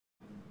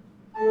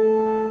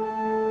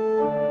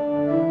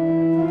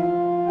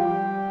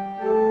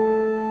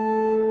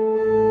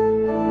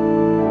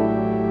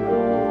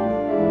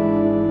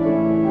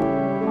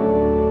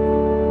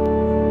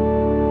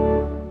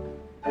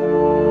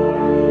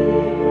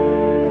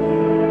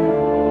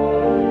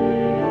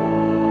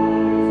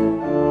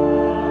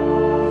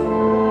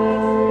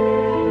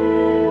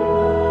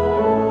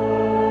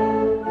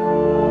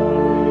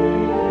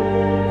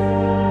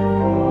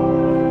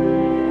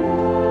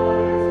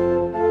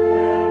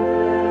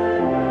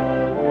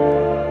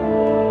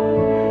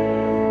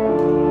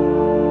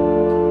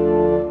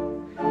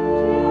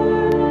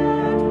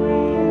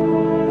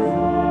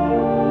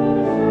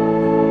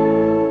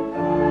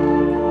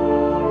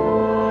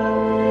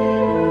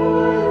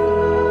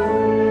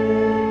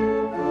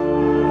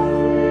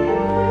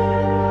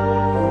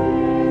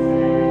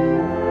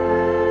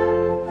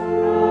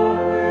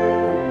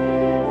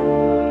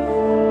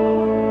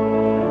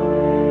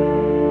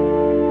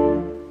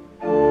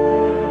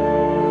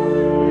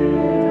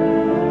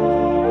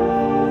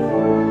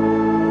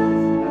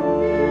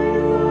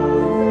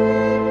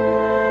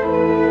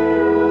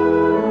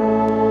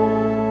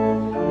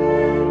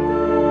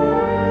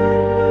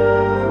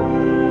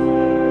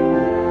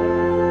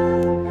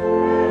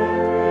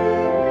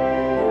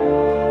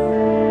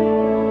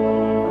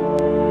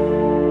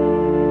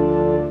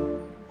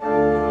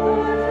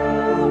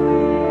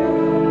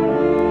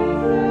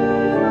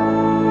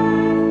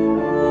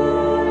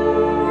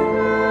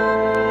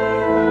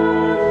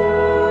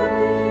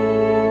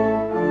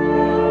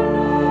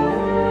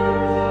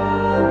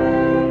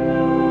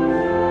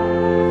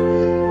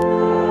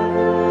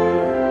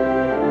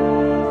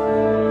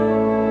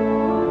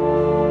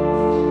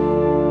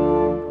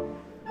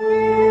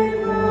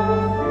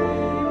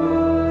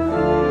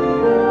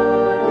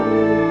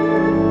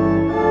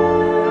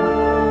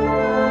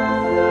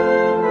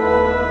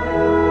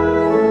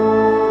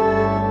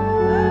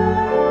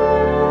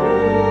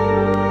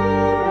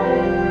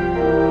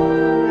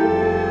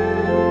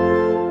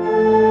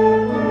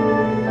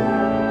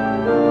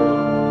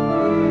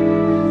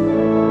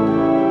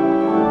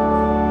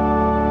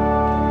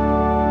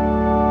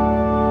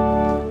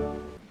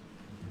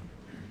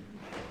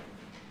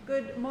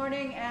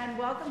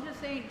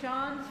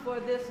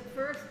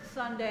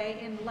Sunday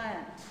in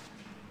Lent.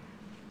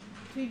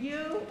 To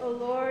you, O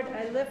Lord,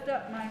 I lift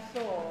up my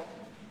soul.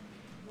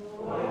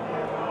 Lord my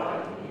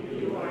God, in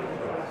you I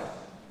trust.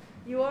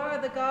 You are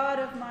the God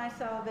of my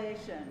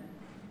salvation.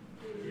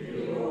 To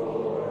you, O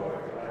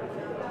Lord, I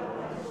lift up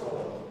my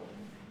soul.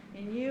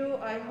 In you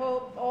I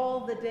hope all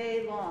the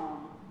day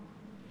long.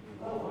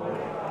 O my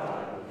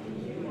God,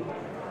 in you I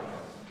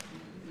trust.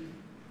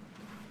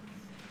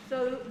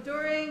 So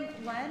during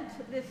Lent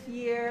this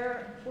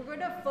year, we're going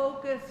to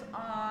focus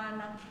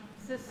on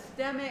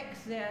systemic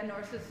sin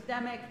or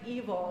systemic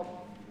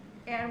evil.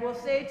 And we'll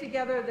say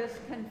together this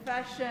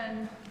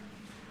confession,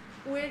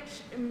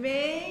 which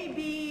may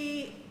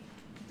be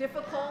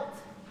difficult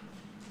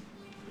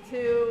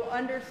to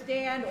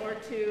understand or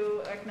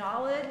to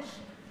acknowledge.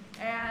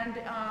 And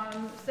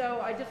so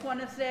I just want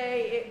to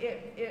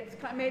say it's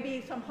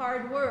maybe some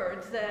hard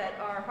words that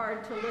are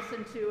hard to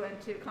listen to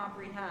and to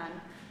comprehend.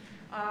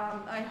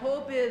 My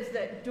hope is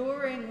that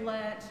during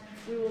Lent,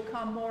 we will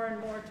come more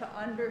and more to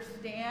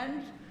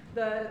understand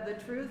the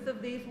truth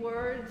of these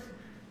words.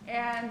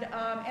 And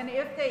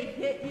if they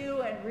hit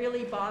you and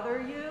really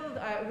bother you,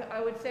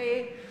 I would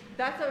say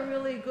that's a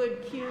really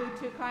good cue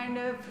to kind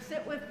of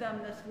sit with them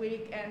this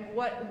week and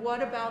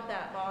what about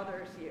that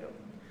bothers you.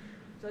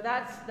 So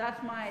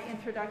that's my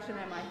introduction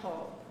and my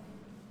hope.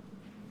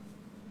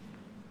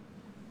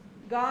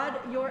 God,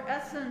 your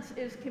essence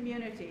is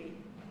community.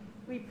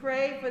 We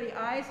pray for the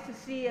eyes to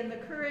see and the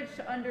courage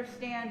to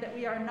understand that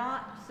we are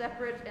not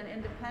separate and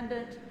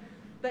independent,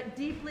 but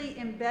deeply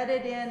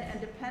embedded in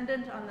and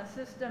dependent on the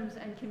systems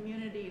and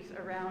communities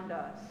around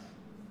us.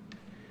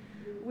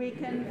 We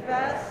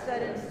confess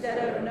that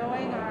instead of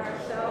knowing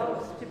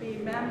ourselves to be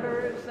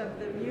members of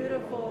the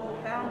beautiful,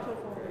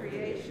 bountiful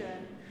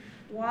creation,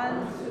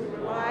 ones who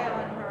rely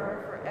on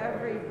her for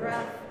every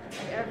breath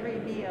and every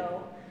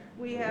meal,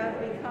 we have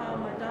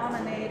become a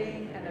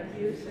dominating and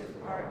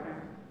abusive partner.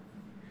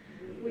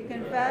 We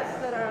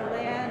confess that our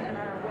land and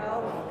our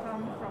wealth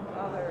come from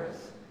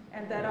others,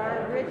 and that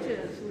our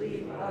riches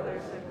leave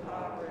others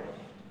impoverished.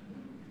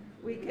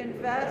 We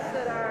confess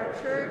that our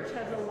church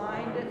has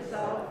aligned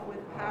itself with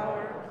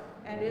power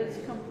and is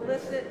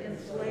complicit in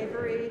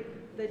slavery,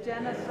 the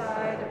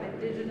genocide of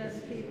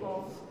indigenous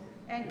peoples,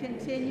 and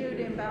continued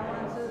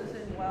imbalances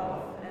in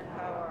wealth and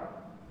power.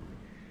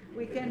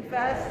 We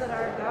confess that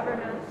our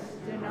governments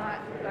do not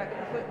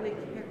adequately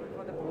care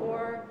for the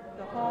poor,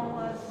 the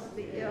homeless,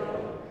 the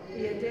ill,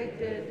 the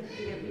addicted,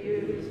 the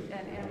abused,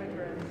 and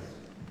immigrants,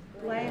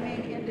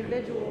 blaming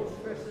individuals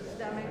for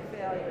systemic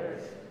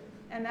failures,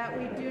 and that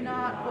we do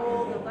not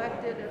hold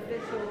elected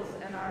officials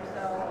and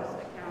ourselves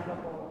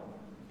accountable.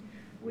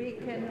 We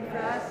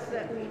confess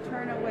that we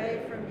turn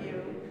away from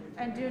you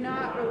and do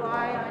not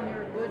rely on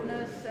your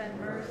goodness and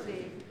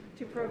mercy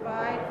to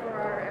provide for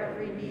our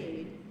every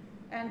need.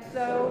 And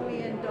so we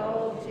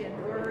indulge in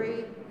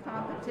worry,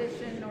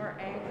 competition nor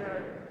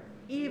anger,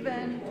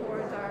 even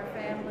towards our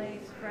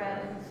families,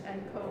 friends,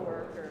 and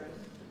co-workers.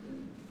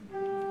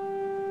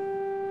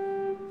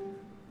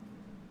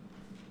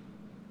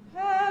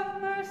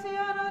 Have mercy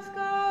on us,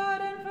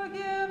 God, and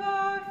forgive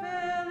our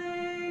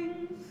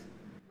failings.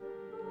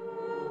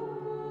 Holy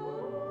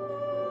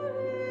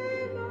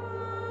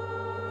God, holy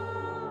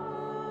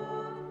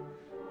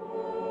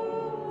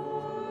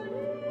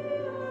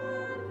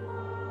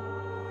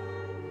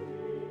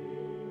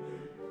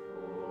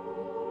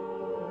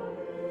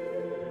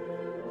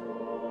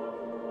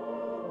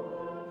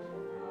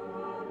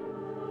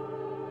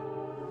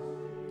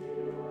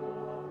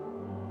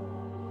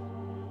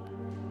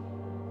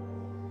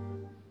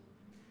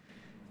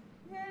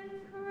and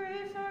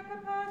increase our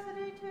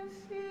capacity to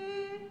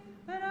see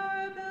and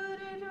our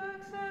ability to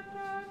accept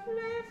our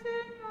place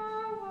in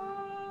your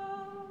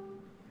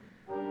world.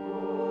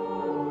 Holy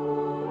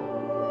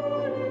God,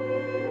 holy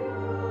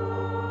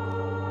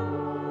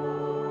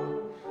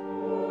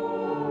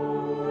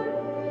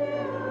and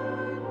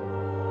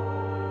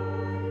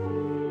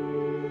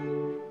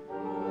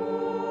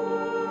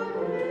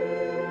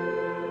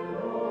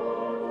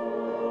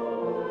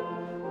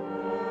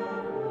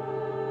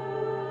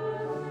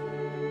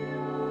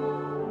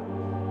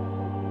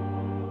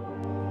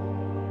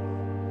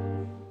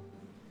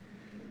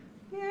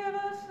give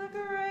us the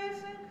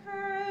grace and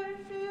courage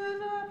to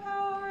use our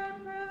power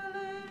and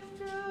privilege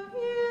to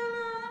heal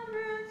and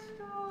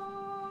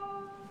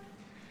restore.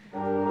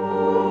 Holy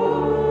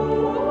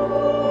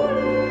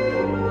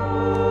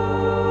God,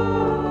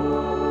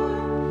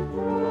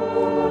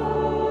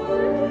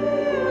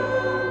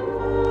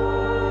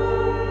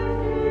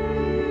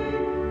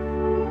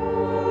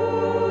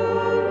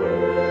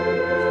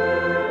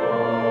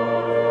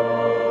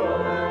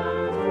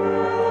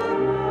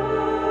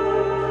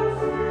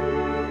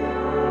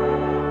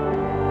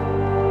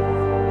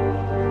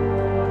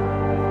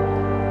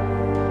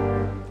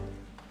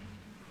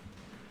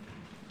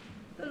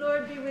 The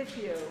Lord be with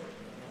you.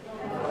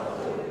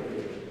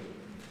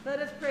 Let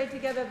us pray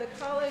together the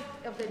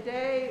Collect of the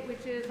Day,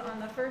 which is on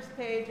the first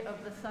page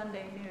of the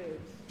Sunday News.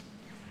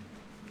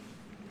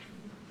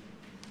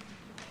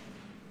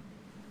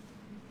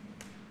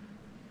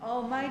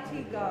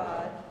 Almighty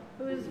God,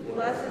 whose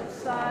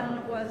blessed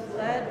Son was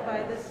led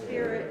by the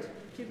Spirit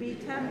to be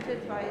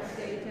tempted by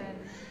Satan,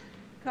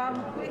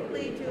 come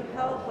quickly to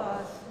help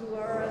us who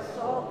are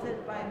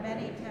assaulted by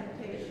many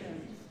temptations.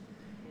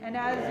 And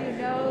as you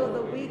know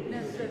the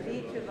weakness of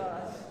each of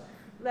us,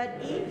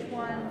 let each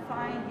one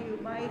find you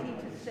mighty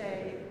to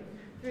save,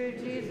 through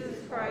Jesus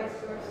Christ,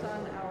 your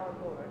Son, our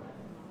Lord.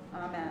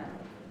 Amen.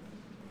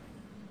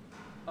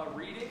 A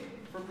reading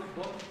from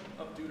the book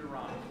of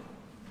Deuteronomy.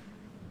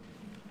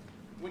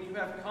 When you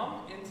have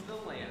come into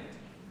the land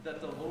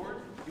that the Lord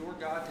your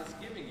God is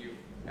giving you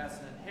as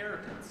an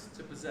inheritance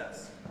to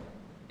possess,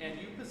 and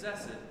you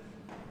possess it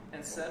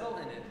and settle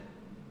in it,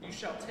 you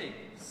shall take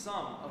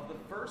some of the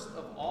first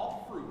of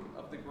all fruit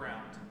of the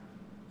ground,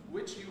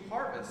 which you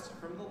harvest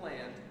from the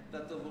land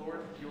that the Lord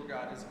your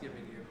God is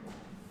giving you.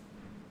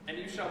 And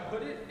you shall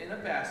put it in a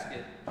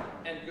basket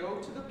and go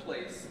to the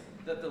place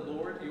that the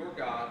Lord your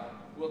God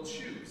will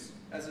choose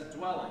as a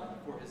dwelling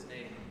for his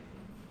name.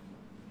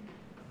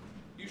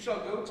 You shall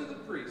go to the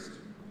priest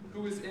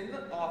who is in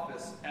the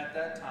office at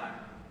that time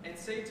and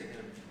say to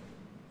him,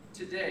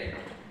 Today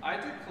I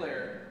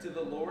declare to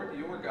the Lord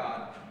your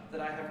God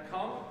that I have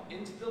come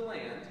into the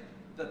land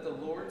that the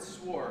Lord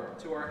swore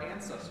to our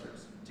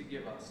ancestors to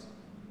give us.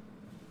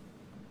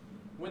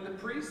 When the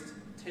priest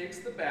takes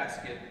the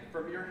basket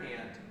from your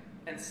hand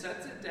and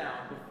sets it down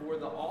before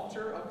the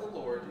altar of the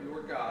Lord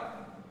your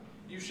God,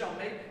 you shall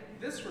make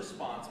this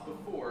response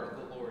before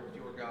the Lord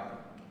your God.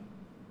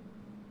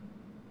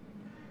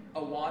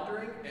 A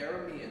wandering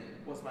Aramean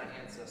was my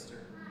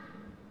ancestor.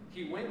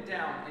 He went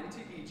down into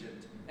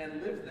Egypt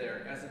and lived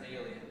there as an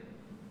alien,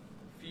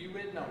 few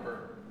in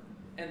number,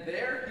 and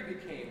there he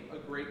became a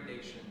great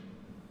nation,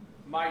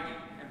 mighty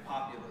and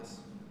populous.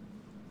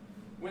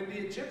 When the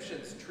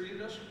Egyptians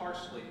treated us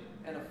harshly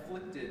and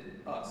afflicted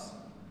us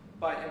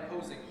by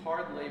imposing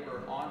hard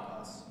labor on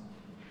us,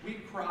 we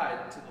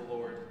cried to the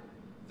Lord,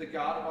 the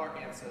God of our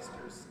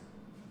ancestors.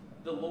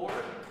 The Lord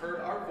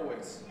heard our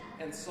voice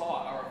and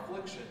saw our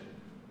affliction,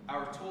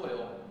 our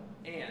toil,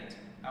 and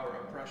our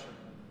oppression.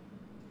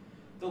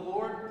 The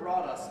Lord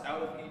brought us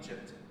out of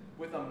Egypt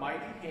with a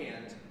mighty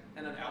hand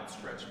and an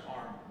outstretched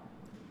arm,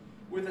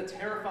 with a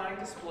terrifying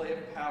display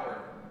of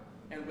power,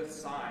 and with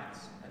signs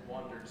and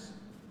wonders.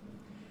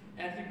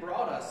 And he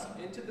brought us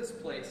into this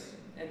place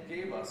and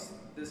gave us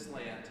this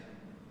land,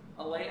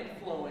 a land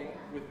flowing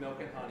with milk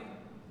and honey.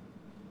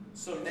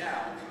 So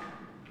now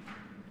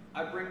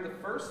I bring the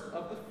first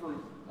of the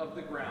fruit of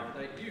the ground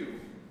that you,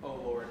 O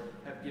Lord,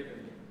 have given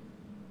me.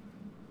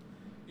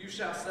 You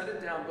shall set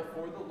it down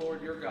before the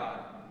Lord your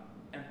God,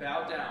 and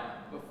bow down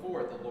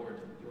before the Lord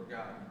your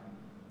God.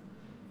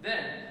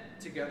 Then,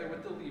 together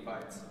with the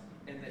Levites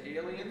and the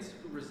aliens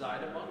who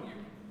reside among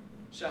you,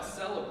 shall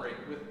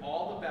celebrate with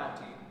all the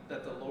bounty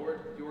that the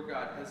Lord your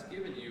God has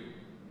given you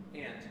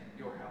and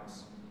your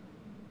house.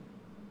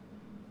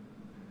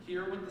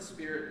 Hear what the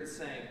Spirit is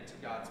saying to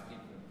God's people.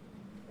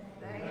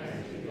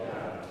 Thanks be to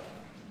God.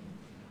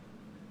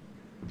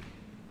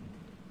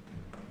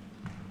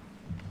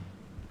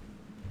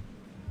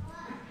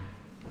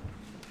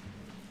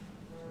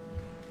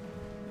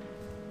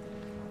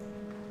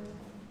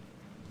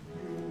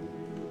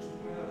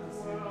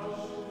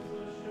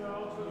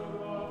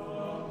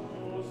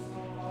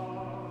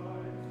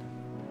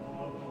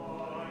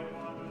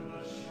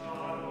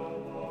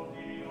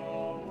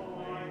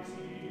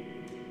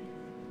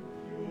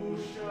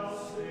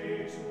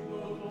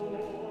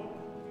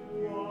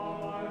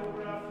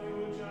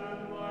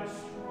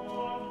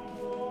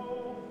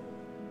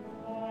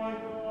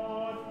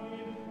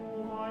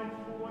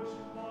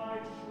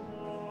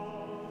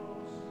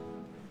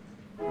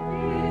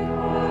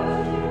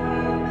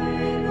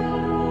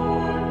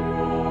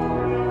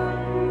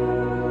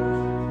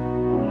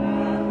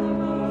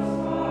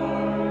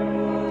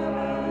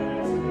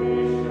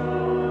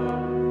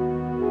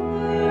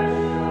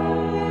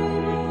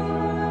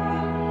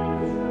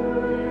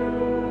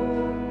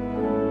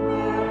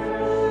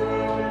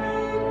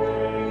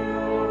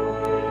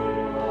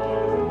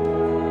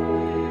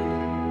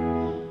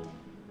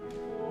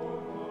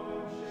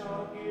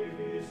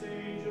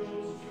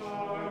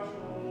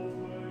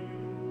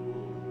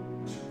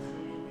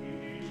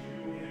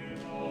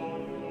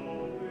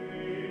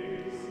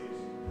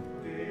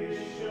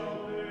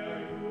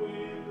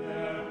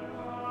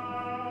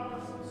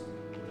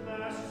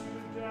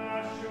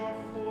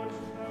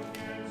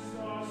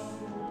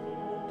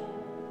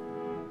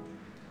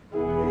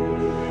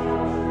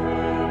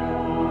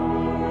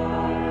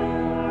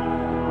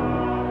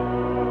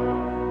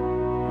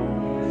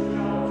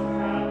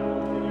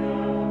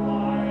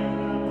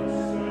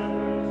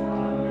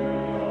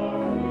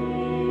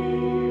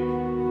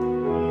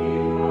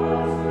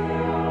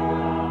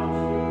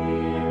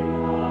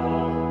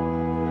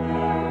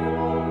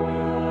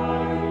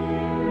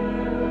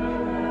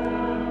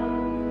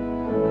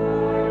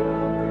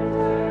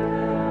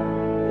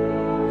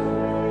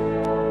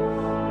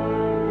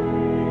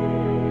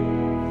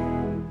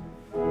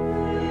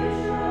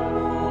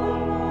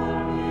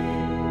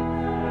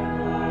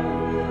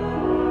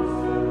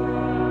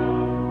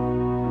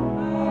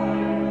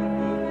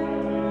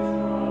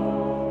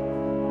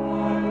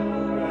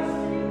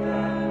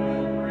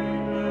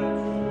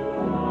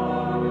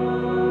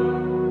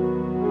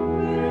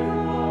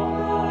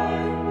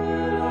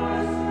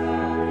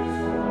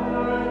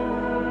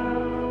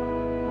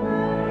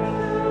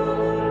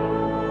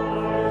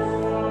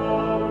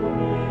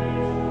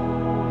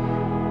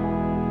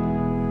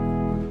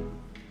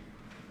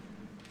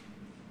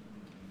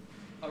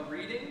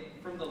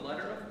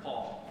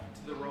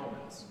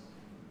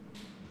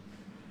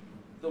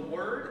 The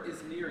word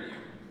is near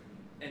you,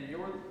 and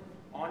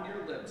on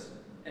your lips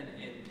and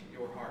in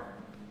your heart.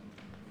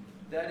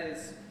 That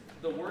is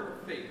the word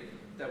of faith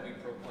that we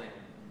proclaim.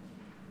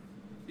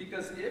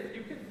 Because if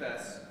you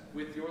confess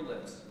with your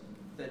lips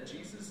that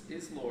Jesus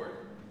is Lord,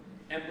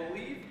 and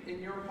believe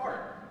in your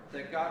heart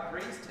that God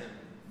raised him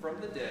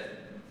from the dead,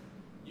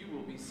 you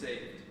will be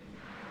saved.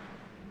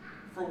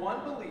 For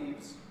one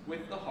believes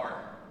with the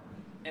heart,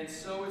 and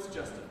so is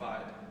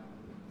justified,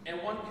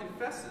 and one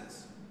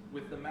confesses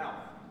with the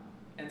mouth,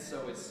 and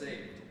so is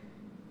saved.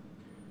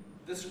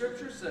 The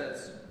scripture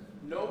says,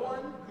 no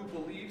one who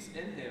believes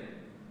in him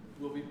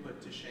will be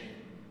put to shame.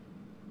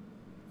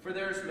 For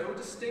there is no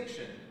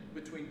distinction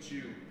between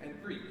Jew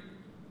and Greek.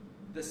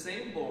 The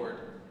same Lord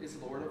is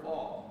Lord of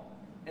all,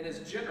 and is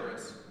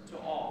generous to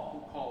all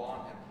who call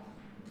on him.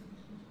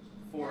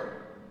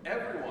 For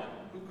everyone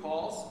who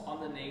calls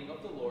on the name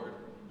of the Lord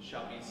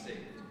shall be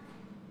saved.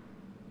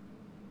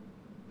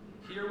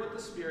 Hear what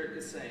the Spirit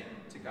is saying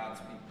to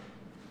God's people.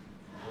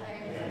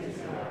 Thanks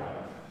be to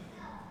God.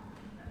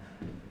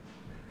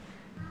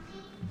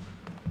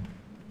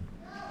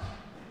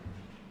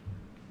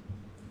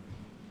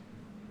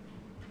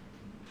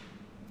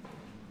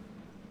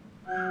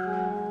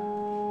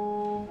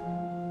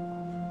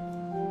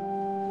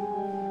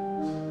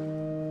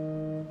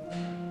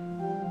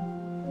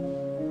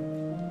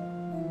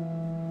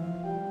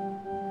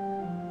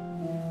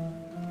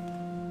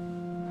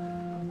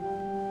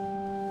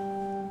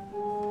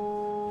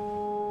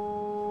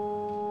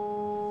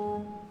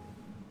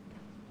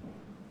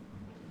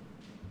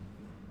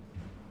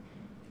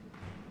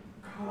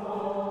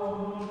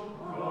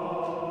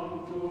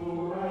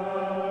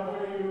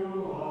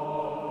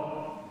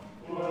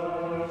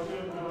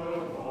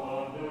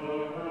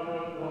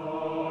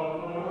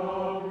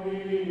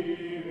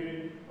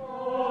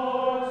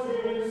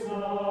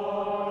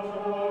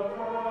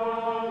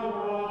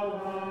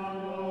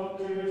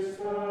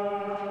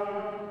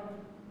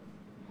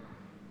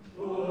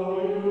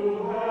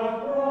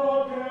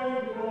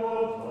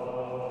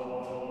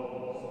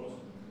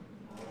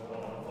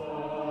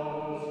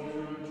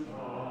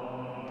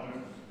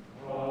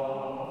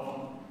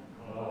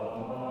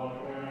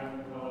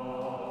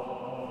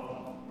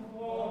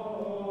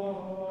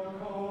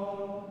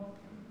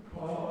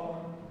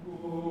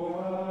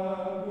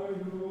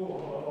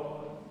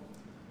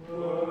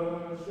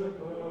 Worship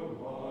the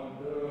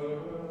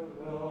wanderer.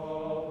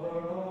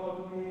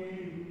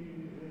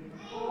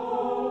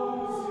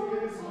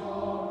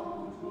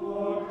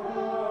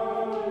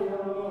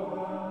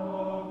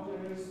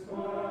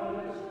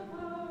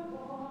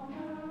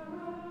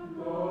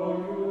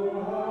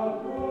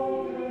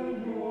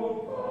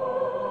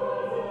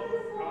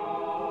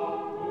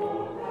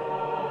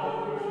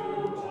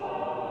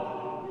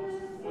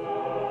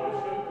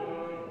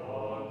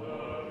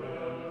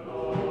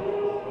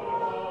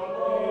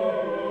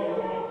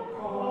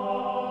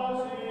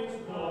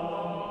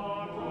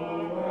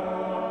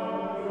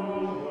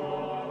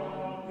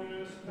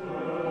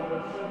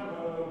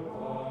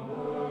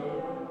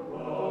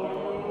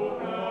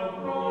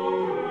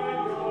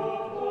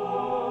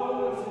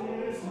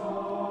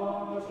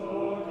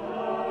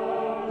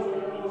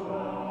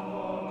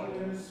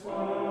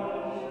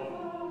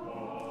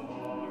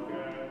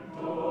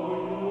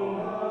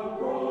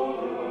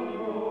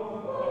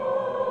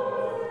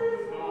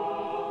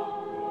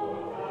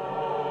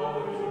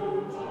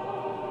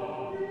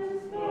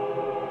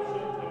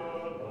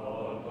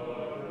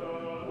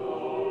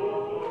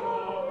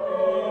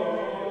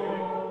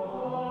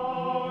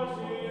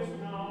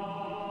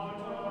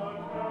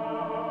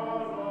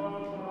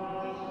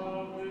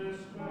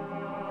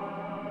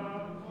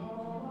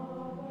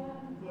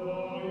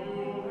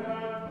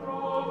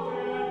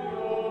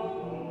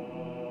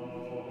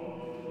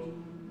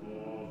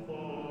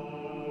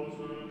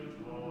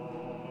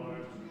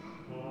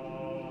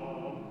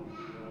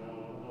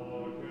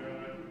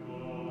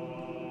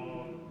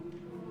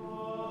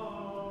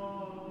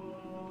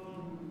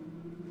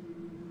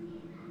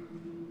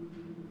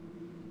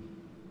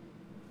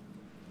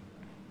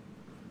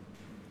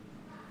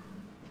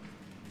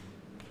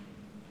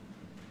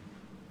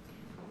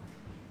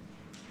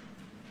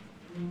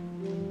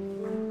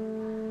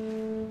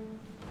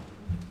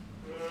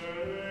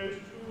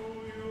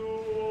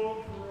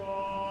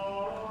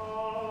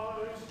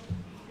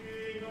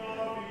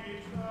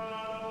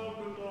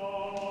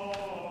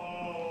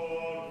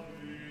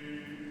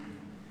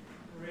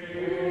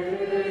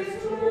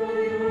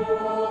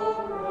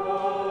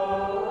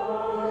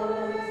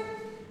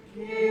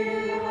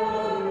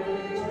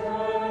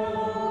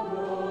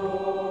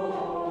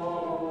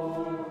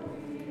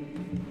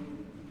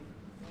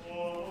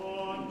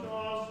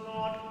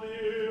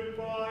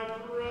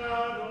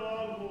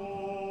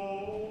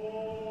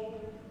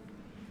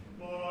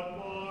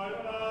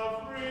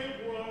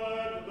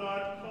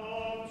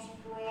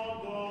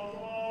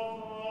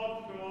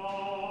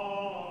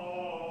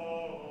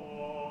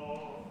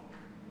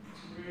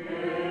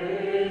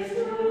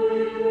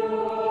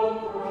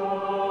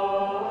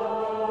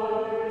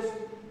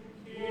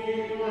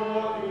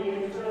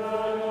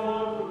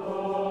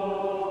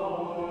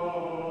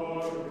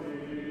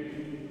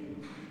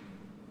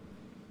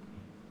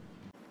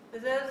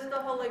 This is the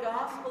Holy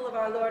Gospel of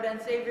our Lord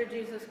and Savior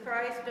Jesus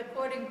Christ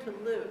according to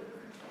Luke.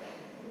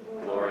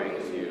 Glory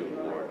to you,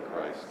 Lord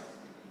Christ.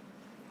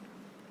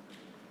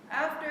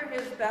 After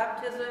his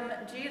baptism,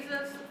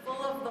 Jesus,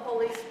 full of the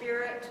Holy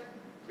Spirit,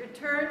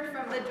 returned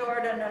from the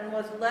Jordan and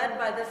was led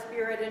by the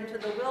Spirit into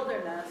the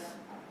wilderness,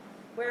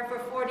 where for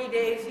 40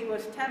 days he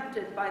was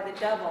tempted by the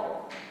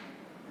devil.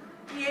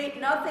 He ate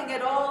nothing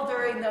at all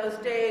during those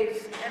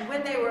days, and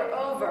when they were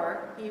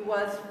over, he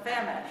was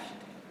famished.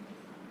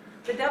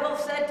 The devil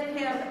said to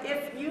him,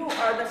 "If you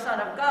are the Son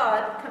of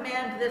God,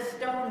 command this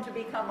stone to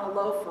become a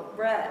loaf of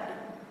bread."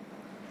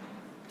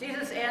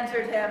 Jesus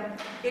answered him,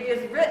 "It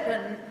is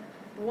written,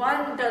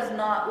 'One does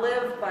not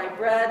live by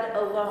bread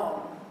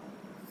alone.'"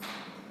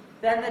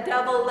 Then the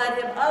devil led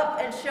him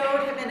up and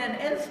showed him in an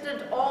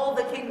instant all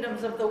the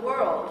kingdoms of the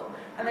world.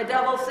 And the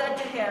devil said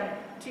to him,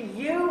 "To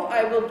you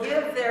I will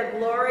give their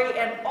glory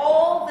and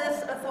all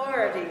this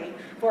authority,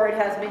 for it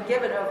has been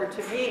given over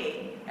to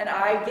me, and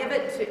I give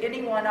it to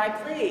anyone I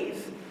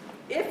please.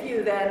 If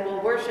you then will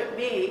worship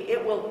me,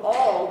 it will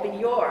all be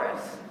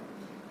yours."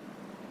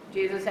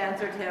 Jesus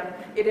answered him,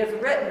 "It is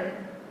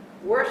written,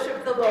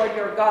 'Worship the Lord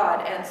your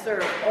God and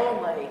serve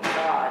only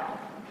God.'"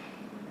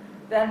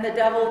 Then the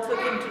devil took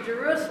him to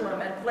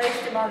Jerusalem and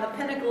placed him on the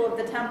pinnacle of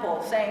the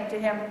temple, saying to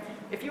him,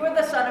 "If you are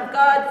the Son of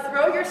God,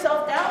 throw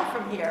yourself down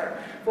from here,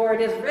 for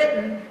it is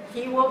written,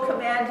 'He will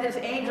command his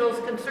angels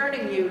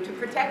concerning you to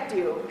protect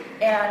you,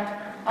 and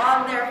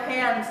on their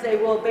hands they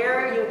will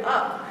bear you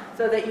up,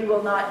 so that you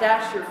will not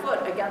dash your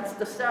foot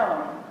against a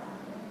stone.'"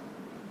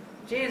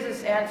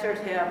 Jesus answered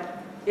him,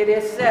 "It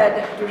is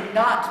said, 'Do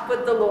not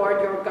put the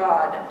Lord your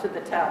God to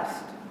the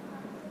test.'"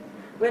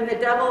 When the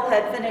devil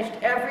had finished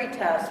every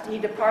test, he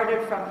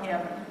departed from him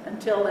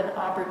until an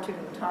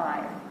opportune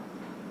time.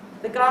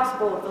 The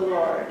Gospel of the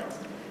Lord.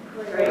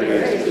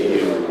 Praise to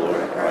you,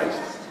 Lord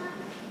Christ.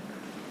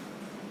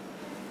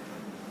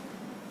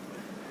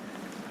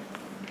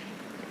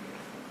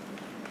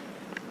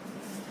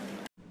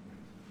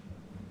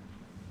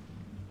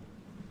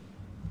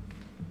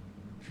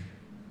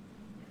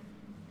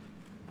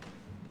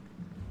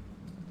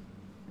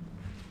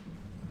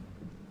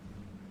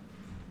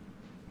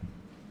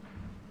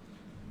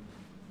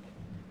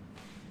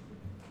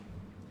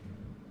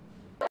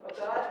 O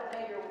God,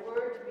 may your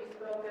word be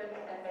spoken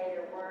and may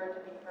your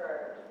word be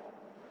heard.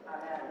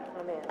 Amen.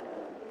 Amen.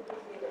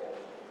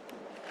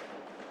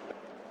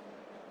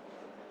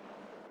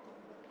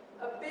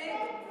 A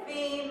big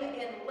theme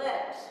in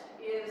Lent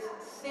is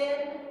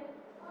sin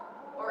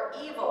or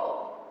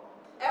evil.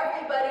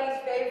 Everybody's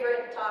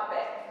favorite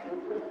topic.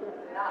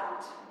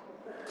 Not.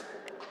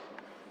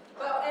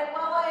 And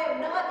while I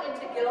am not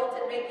into guilt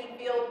and making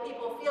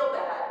people feel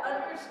bad,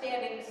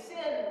 understanding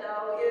sin,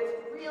 though, is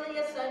really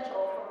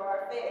essential for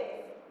our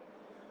faith.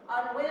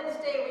 On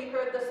Wednesday, we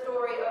heard the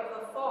story of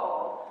the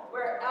fall,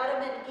 where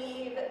Adam and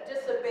Eve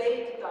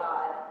disobeyed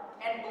God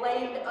and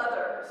blamed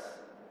others.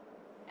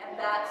 And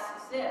that's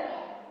sin.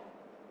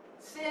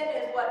 Sin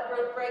is what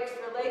breaks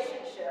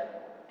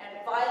relationship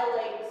and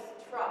violates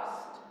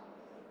trust.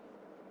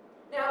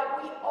 Now,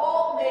 we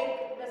all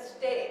make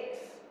mistakes.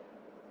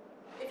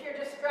 If you're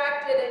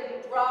distracted and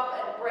you drop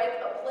and break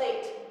a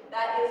plate,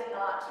 that is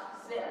not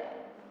sin.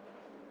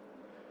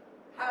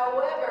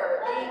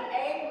 However, being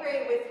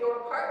angry with your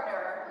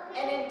partner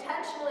and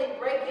intentionally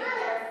breaking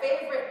their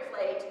favorite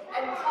plate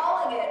and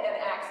calling it an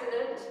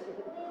accident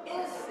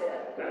is sin.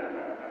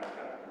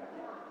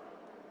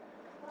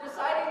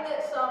 Deciding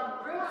that some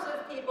groups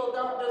of people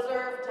don't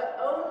deserve to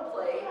own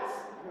plates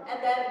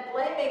and then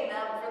blaming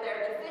them for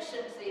their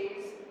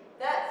deficiencies,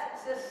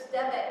 that's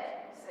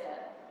systemic sin.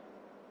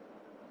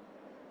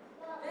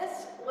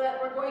 This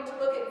Lent, we're going to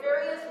look at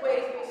various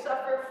ways we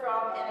suffer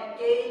from and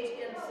engage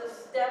in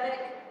systemic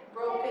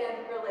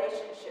broken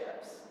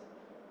relationships.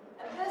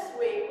 And this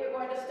week, we're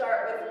going to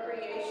start with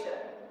creation.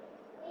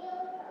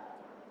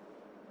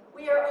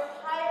 We are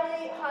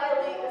highly,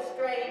 highly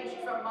estranged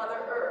from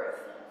Mother Earth,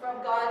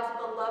 from God's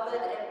beloved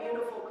and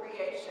beautiful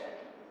creation.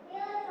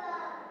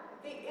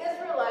 The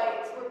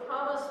Israelites were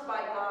promised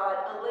by God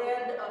a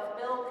land of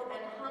milk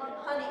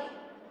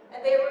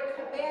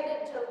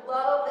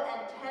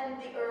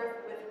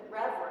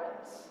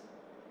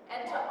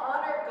and to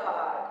honor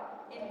God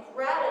in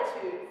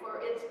gratitude for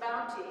its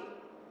bounty,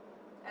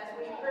 as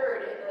we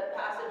heard in the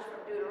passage from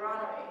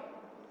Deuteronomy.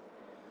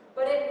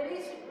 But in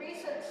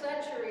recent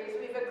centuries,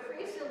 we've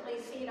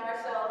increasingly seen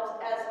ourselves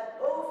as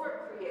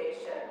over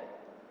creation,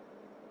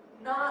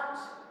 not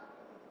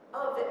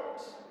of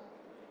it.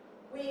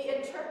 We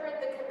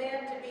interpret the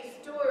command to be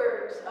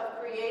stewards of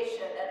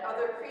creation and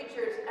other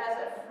creatures as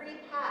a free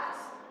pass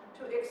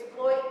to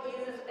exploit,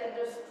 use, and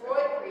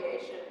destroy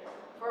creation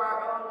for our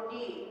own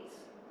needs.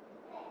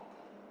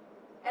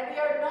 And we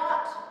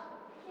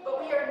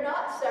are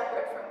not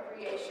separate from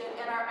creation,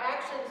 and our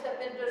actions have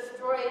been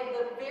destroying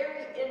the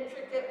very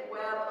intricate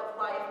web of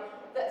life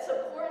that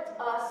supports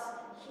us,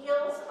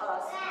 heals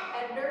us,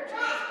 and nurtures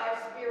our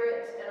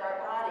spirits and our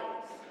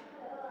bodies.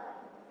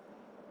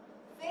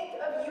 Think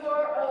of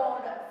your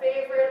own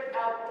favorite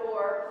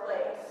outdoor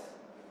place,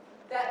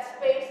 that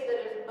space that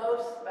is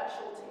most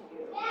special to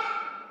you.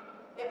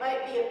 It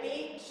might be a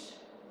beach,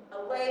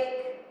 a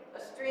lake,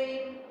 a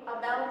stream, a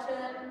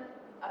mountain,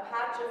 a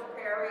patch of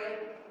prairie,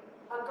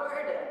 a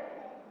garden.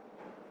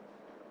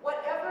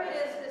 Whatever it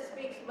is that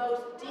speaks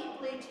most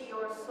deeply to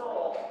your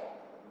soul.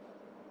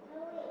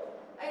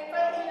 I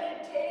invite you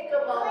to take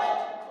a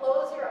moment,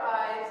 close your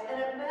eyes,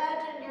 and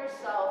imagine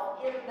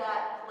yourself in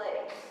that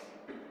place.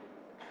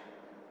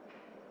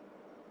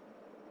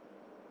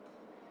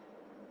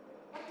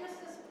 What does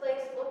this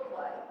place look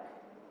like?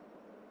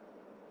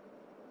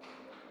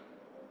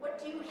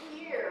 What do you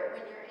hear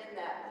when you're in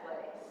that place?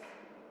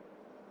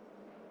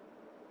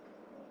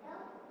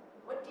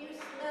 What do you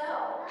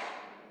smell?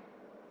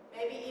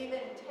 Maybe even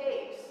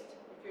taste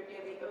if you're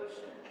near the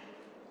ocean.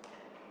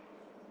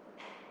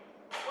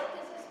 What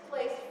does this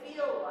place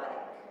feel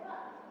like?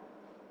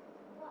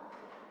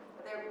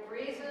 Are there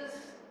breezes?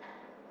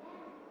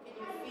 Can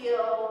you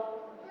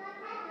feel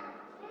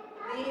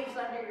leaves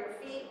under your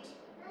feet?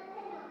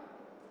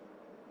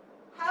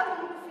 How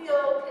do you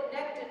feel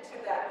connected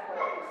to that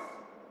place?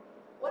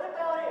 What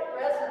about it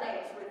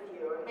resonates with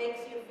you and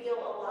makes you feel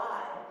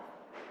alive?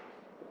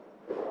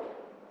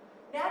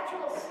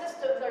 Natural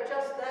systems are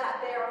just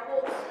that. They are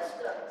whole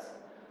systems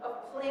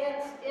of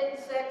plants,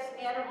 insects,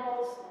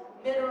 animals,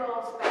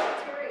 minerals,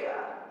 bacteria.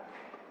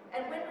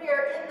 And when we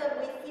are in them,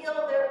 we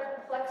feel their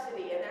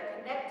complexity and their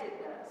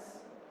connectedness.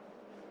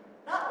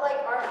 Not like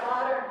our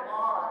modern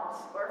lawns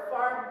or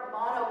farm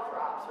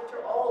monocrops, which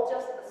are all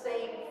just the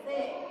same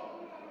thing.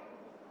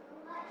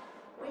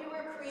 We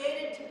were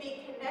created to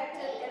be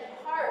connected and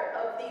part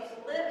of these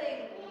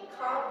living,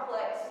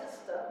 complex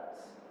systems.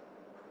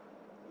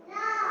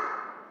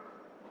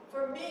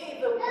 For me,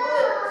 the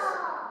woods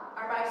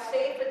are my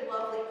safe and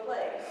lovely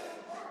place.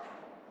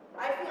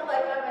 I feel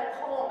like I'm at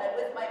home and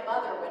with my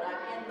mother when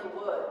I'm in the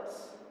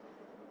woods.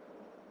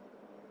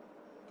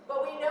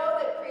 But we know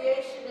that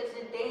creation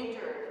is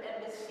endangered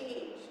and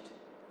besieged.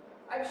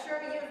 I'm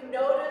sure you've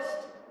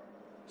noticed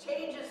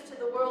changes to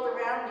the world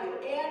around you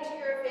and to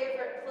your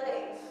favorite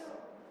place.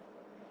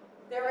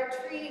 There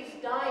are trees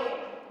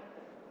dying.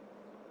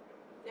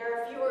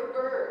 There are fewer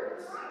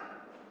birds.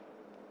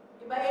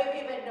 You may have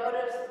even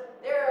noticed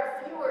there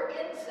are fewer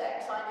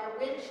insects on your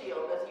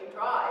windshield as you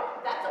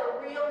drive. That's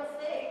a real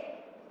thing.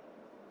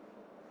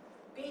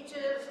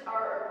 Beaches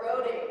are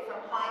eroding from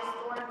high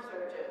storm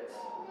surges.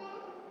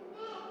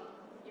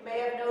 You may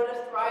have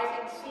noticed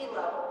rising sea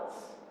levels,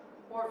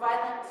 more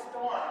violent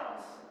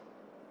storms,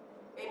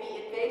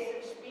 maybe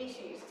invasive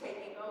species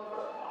taking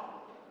over.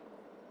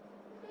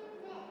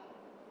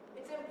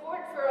 It's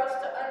important for us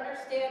to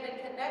understand and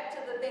connect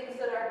to the things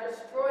that are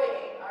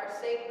destroying our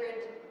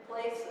sacred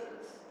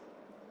places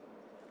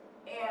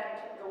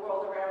and the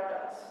world around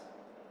us.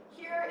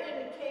 Here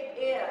in Cape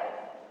Ann,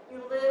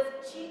 you live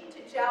cheek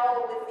to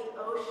jowl with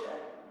the ocean.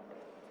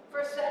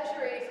 For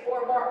centuries,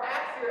 or more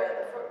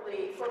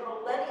accurately, for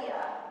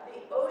millennia,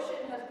 the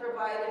ocean has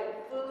provided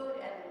food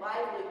and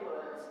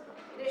livelihoods.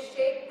 It has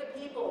shaped the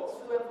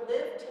peoples who have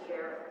lived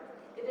here.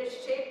 It has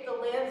shaped the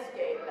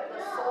landscape and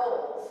the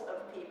souls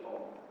of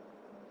people.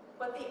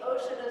 But the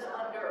ocean is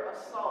under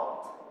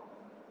assault.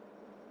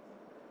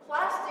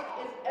 Plastic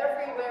is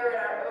everywhere in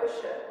our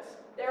oceans.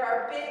 There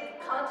are big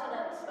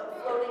continents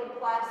of floating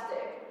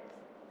plastic.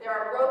 There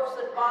are ropes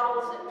and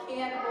bottles and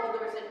can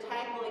holders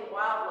entangling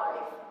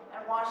wildlife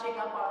and washing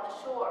up on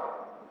the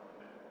shore.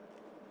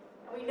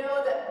 And we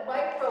know that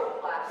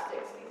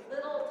microplastics, these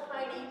little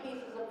tiny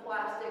pieces of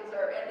plastics,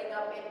 are ending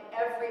up in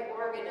every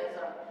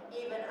organism,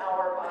 even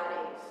our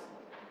bodies.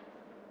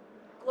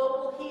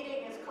 Global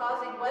heating is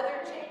causing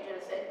weather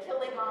changes and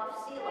killing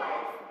off sea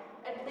life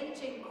and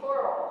bleaching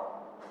coral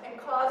and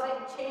causing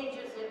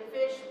changes in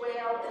fish,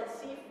 whale, and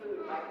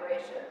seafood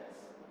migrations.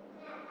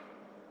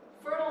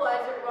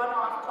 Fertilizer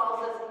runoff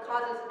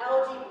causes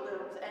algae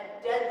blooms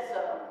and dead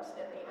zones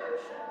in the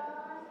ocean.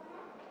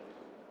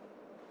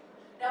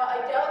 Now, I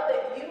doubt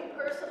that you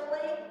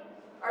personally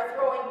are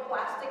throwing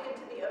plastic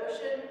into the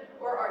ocean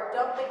or are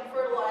dumping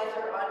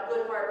fertilizer on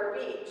Good Harbor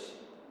Beach.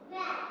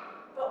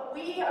 But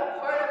we are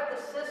part of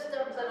the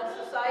systems in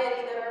a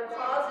society that are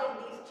causing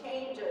these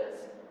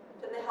changes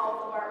to the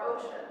health of our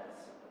oceans.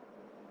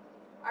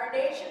 Our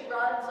nation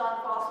runs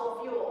on fossil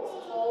fuels,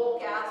 coal,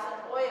 gas,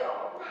 and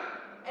oil.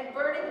 And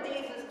burning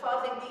these is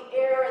causing the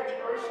air and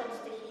the oceans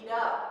to heat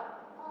up.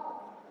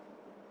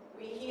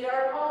 We heat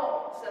our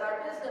homes and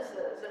our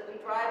businesses, and we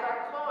drive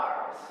our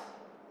cars.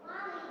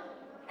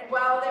 And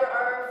while there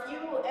are a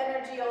few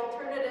energy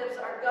alternatives,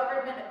 our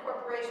government and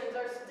corporations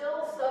are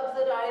still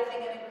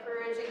subsidizing and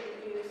encouraging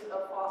the use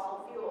of fossil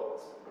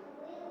fuels.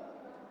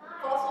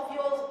 Fossil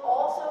fuels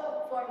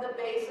also form the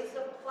basis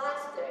of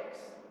plastics.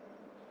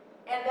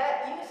 And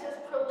that use has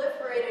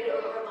proliferated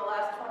over the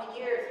last 20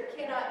 years. You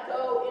cannot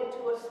go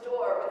into a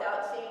store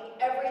without seeing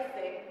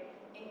everything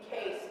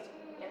encased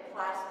in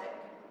plastic.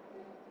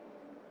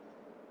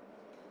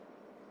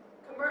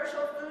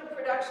 Commercial food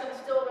production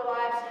still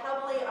relies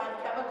heavily on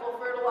chemical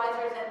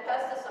fertilizers and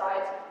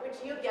pesticides, which,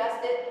 you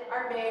guessed it,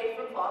 are made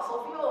from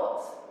fossil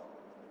fuels.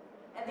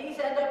 And these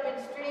end up in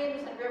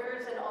streams and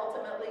rivers and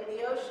ultimately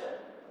the ocean.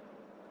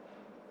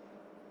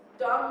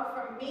 Dung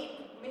from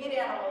meat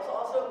animals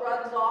also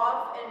runs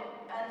off and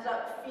ends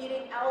up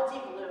feeding algae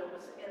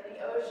blooms in the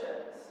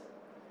oceans.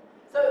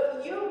 So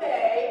you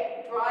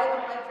may drive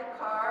an electric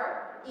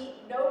car, eat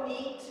no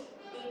meat,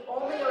 eat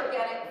only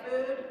organic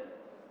food,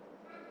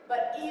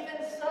 but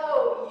even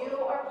so, you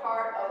are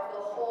part of the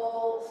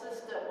whole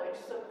system which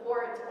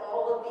supports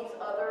all of these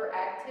other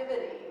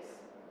activities.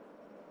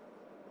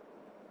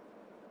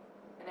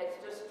 And it's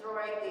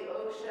destroying the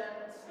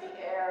oceans, the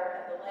air,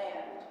 and the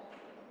land.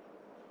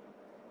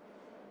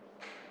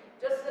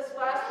 Just this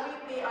last week,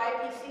 the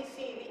IPCC,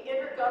 the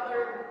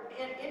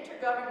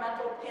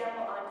Intergovernmental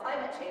Panel on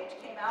Climate Change,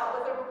 came out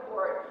with a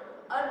report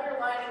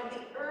underlining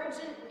the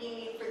urgent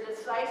need for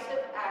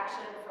decisive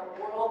action from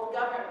world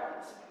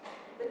governments.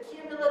 The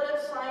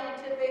cumulative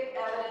scientific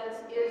evidence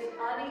is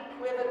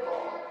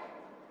unequivocal.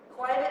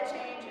 Climate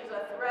change is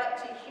a threat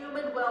to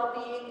human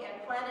well-being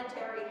and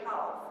planetary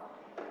health.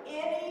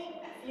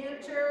 Any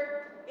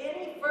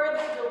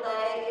further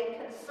delay in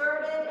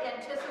concerted,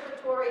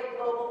 anticipatory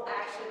global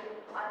action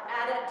on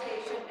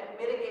adaptation and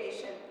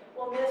mitigation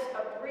will miss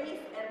a brief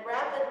and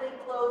rapidly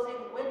closing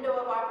window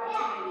of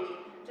opportunity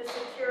to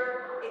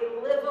secure a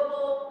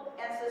livable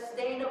and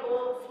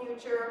sustainable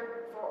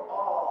future for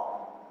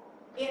all.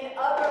 In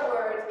other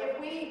words, if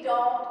we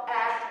don't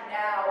act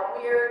now,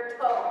 we're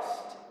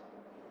toast.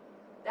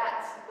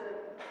 That's the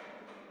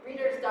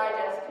Reader's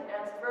Digest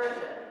condensed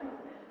version.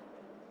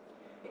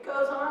 It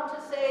goes on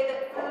to say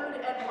that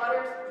food and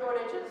water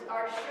shortages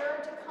are sure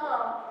to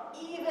come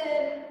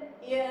even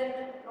in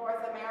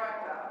North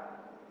America.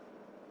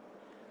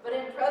 But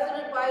in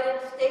President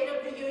Biden's State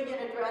of the Union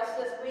address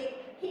this week,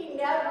 he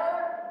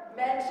never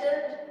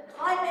mentioned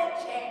climate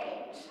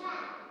change,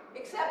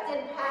 except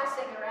in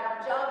passing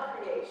around job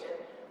creation.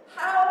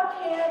 How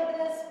can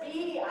this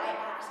be, I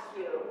ask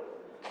you?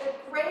 The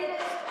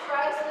greatest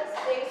crisis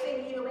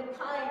facing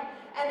humankind,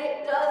 and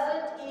it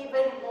doesn't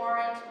even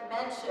warrant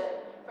mention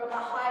from the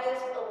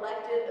highest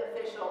elected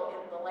official in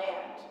the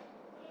land.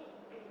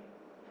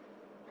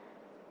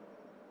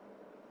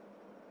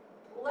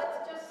 Let's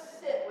just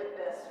sit with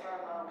this for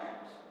a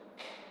moment.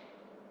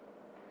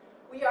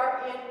 We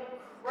are in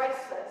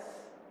crisis.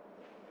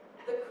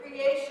 The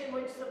creation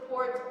which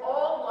supports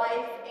all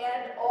life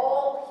and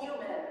all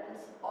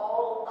humans,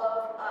 all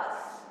of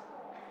us,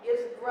 is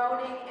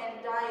groaning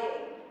and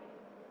dying.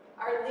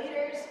 Our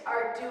leaders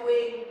are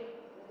doing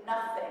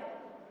nothing.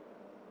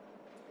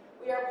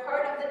 We are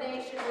part of the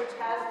nation which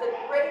has the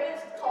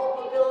greatest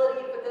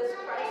culpability for this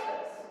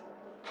crisis.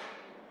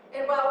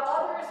 And while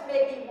others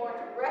may be more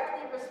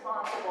directly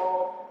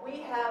responsible,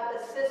 we have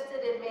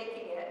assisted in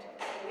making it,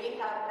 and we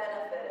have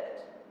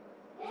benefited.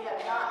 We have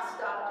not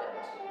stopped it.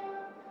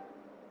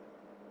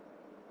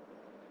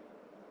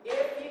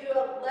 If you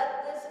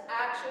let this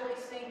actually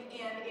sink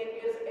in,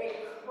 it is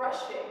a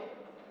crushing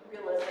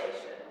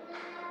realization.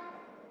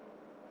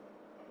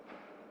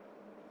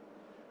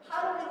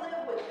 How do we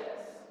live with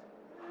this?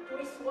 Do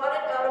we swat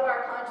it out of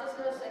our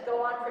consciousness and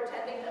go on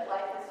pretending that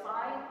life is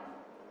fine?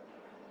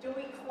 Do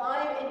we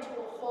climb into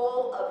a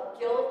hole of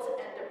guilt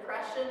and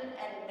depression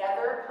and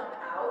never come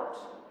out?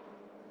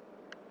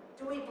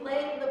 Do we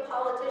blame the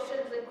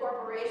politicians and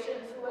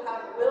corporations who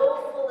have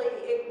willfully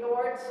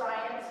ignored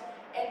science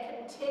and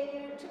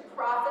continue to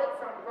profit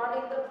from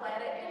running the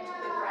planet into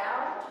the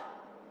ground?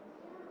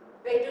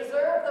 They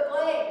deserve the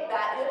blame,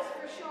 that is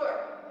for sure.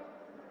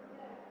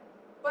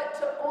 But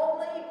to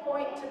only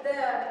point to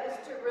them is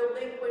to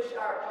relinquish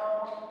our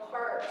own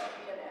part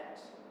in it.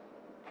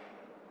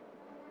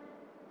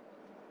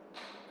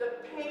 The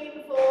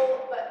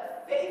painful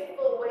but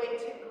faithful way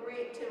to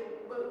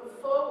move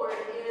forward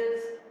is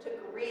to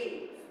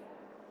grieve,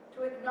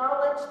 to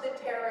acknowledge the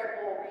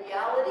terrible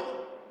reality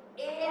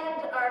and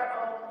our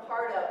own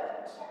part of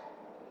it,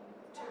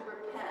 to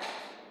repent,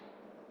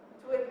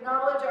 to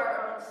acknowledge our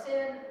own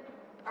sin,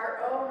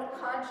 our own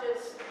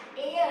conscious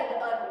and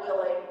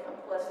unwilling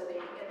complicity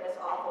in this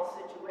awful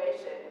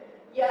situation.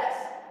 Yes,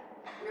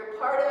 we're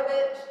part of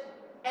it,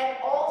 and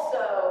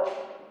also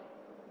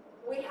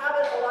we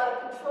haven't a lot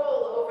of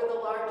control over the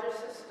larger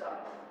system.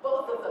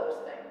 Both of those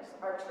things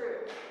are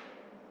true.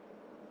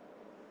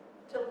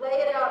 to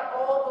lay it out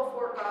all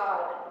before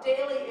God,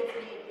 daily if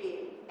need be,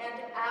 and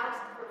to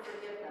ask for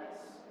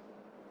forgiveness,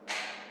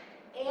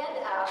 and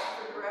ask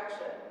for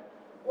direction.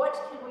 What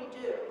can we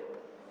do?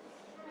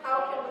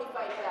 How can we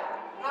fight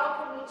back? How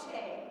can we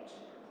change?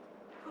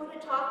 Who to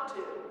talk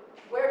to?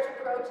 Where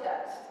to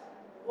protest?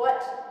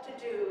 What to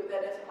do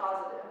that is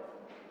positive?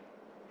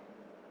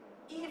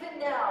 Even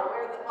now,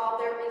 while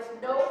there is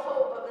no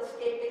hope of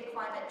escaping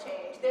climate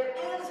change, there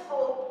is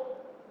hope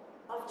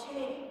of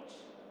change,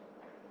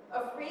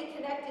 of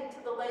reconnecting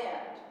to the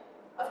land,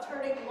 of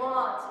turning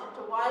lawns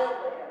into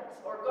wildlands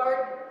or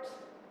gardens,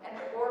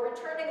 or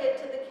returning it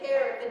to the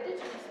care of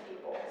indigenous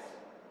peoples,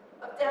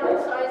 of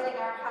downsizing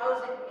our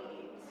housing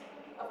needs,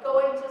 of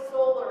going to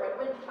solar and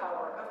wind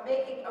power, of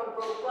making a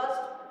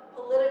robust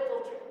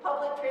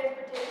public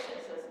transportation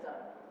system,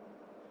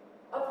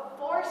 of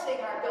forcing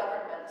our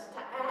governments to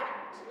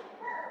act.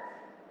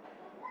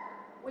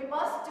 We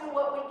must do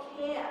what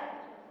we can.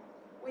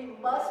 We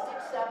must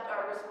accept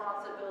our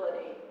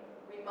responsibility.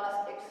 We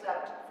must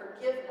accept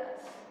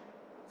forgiveness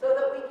so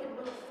that we can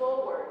move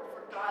forward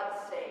for God's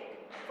sake,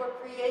 for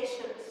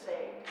creation's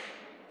sake,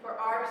 for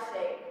our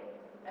sake,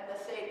 and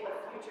the sake of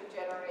future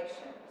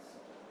generations.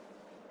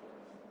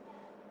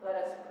 Let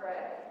us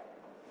pray.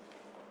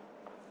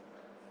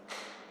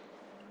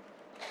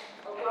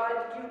 Oh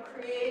God, you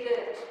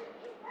created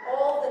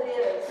all that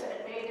is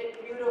and made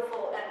it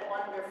beautiful and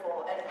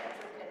wonderful and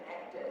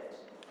interconnected.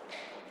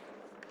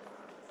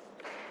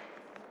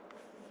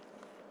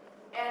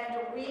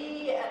 And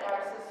we and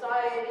our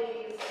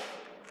societies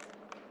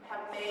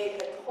have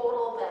made a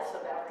total mess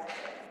of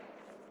everything.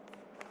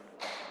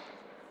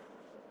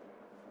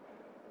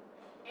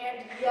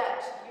 And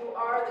yet, you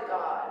are the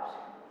God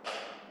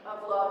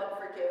of love and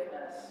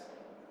forgiveness.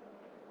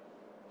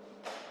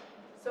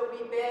 So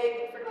we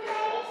beg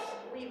forgiveness,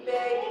 we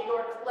beg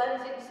your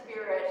cleansing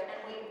spirit,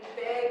 and we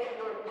beg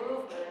your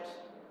movement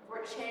for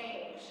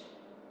change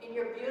in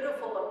your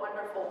beautiful and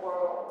wonderful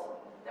world,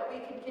 that we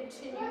can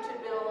continue to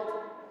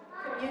build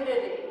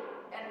community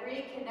and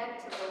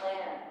reconnect to the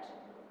land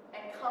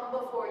and come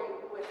before you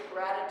with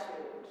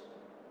gratitude,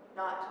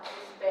 not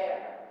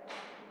despair.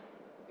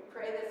 We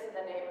pray this in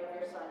the name of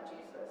your Son,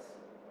 Jesus.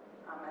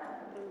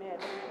 Amen. Amen.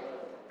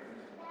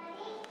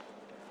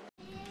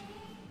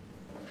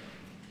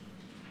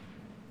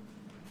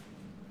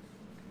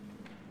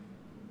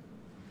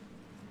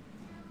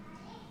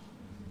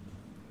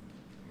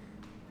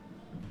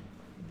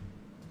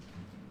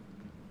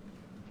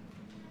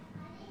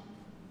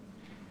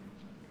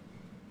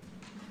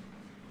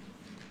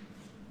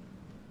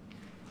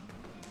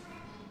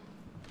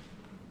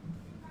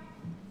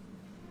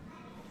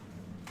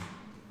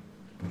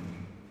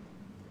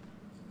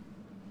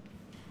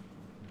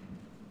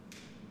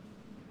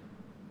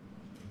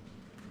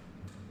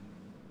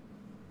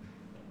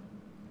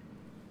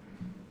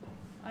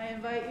 I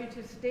invite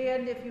you to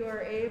stand if you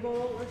are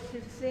able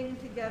to sing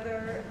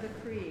together the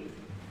Creed.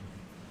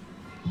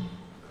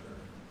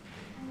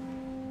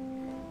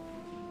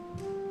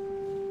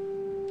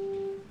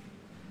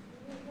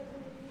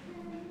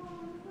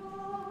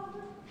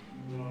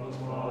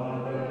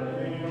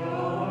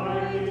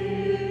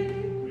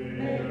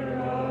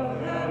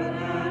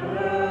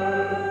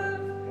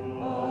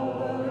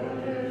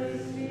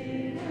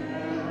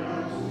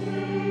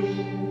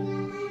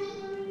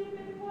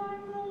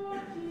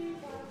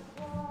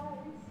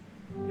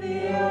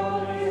 The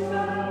only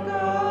Son of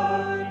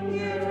God,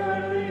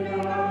 eternally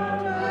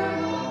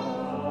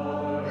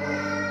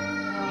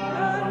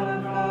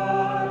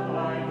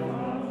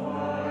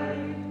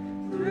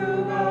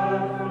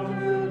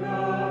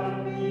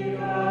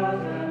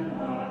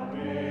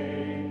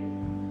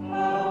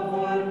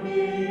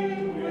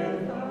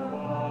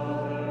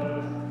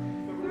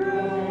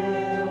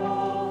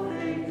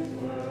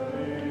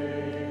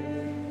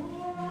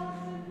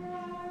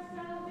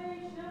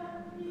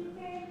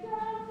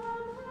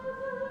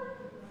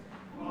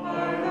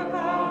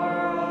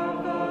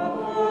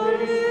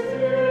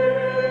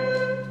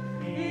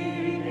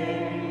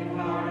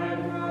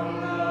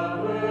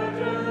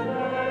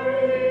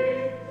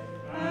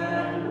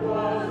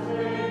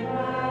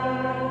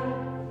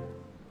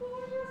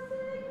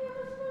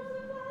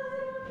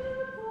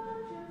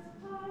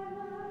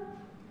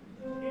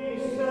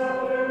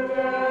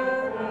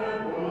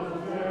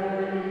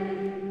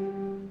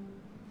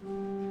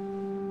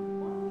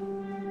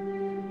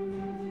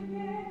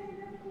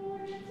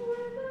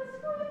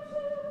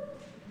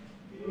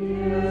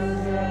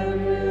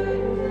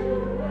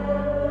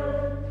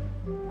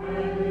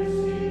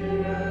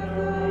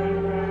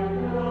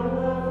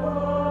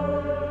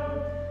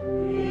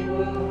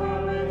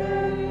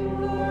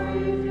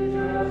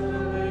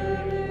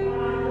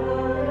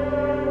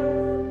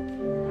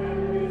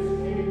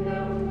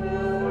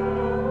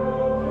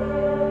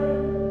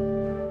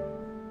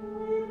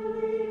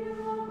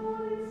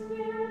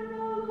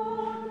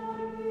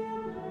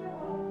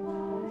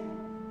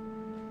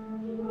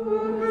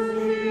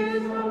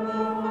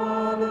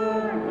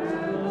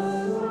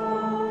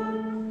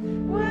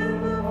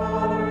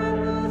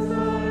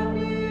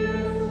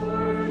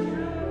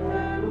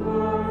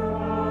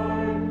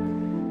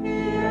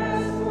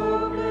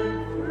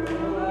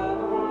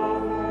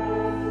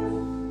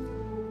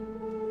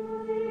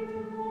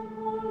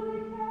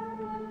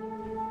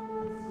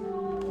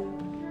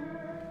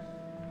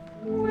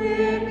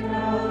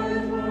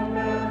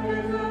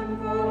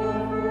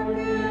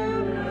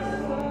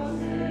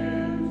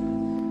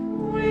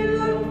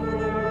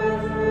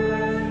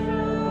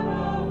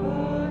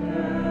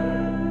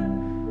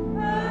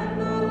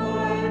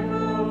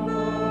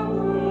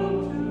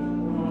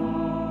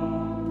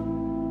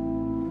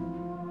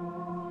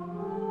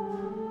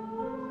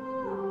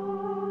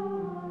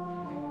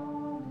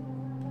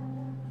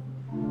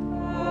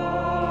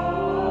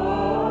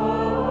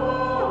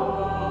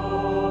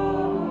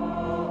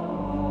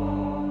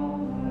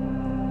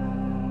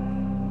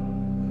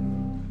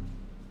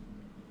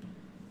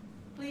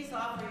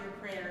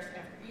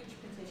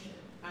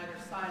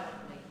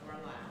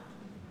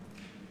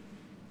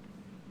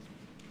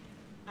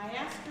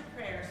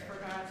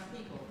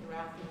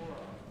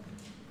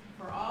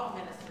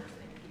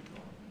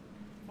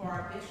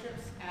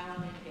bishops,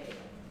 Alan and Gale,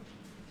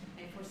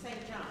 and for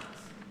St.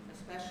 John's,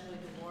 especially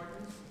the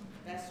Wardens,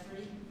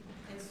 vestry,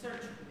 and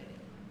search committee.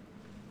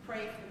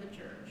 Pray for the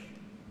church.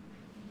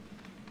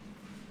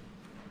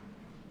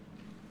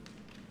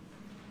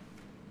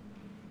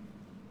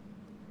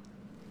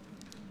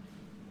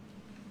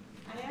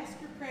 I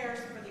ask your prayers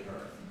for the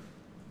earth,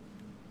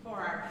 for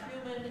our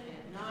human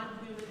and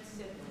non-human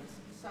siblings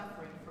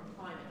suffering from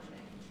climate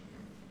change,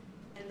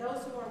 and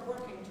those who are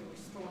working to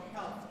restore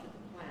health to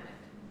the planet.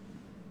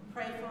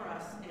 Pray for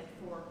us and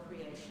for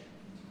creation.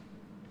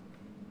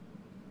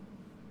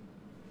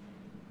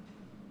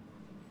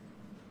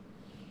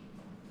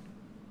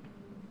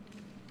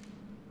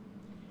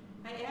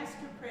 I ask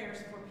your prayers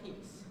for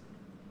peace,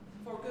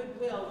 for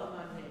goodwill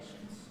among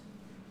nations,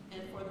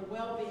 and for the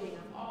well-being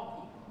of all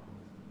people.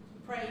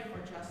 Pray for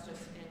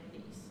justice and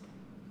peace.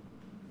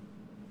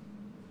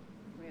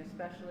 We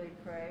especially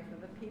pray for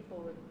the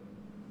people of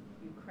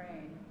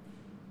Ukraine.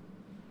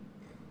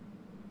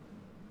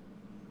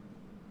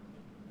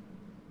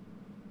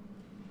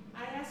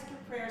 I ask your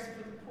prayers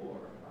for the poor,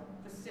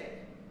 the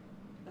sick,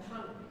 the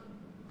hungry,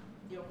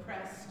 the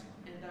oppressed,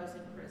 and those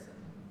in prison.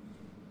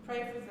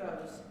 Pray for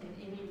those in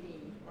any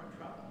need or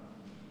trouble.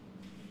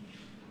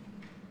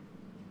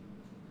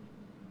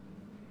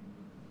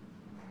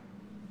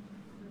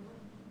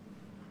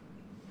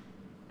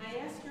 I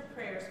ask your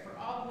prayers for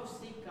all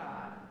who seek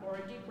God or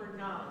a deeper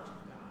knowledge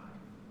of God.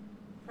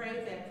 Pray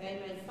that they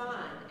may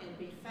find and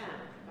be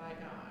found by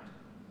God.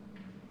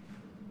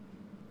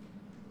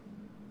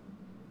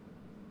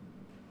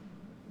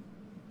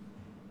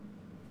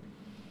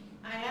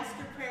 I ask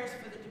your prayers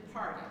for the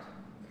departed,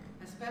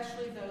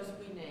 especially those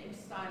we name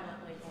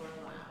silently or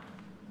aloud.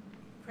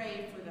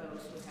 Pray for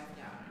those who have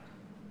died.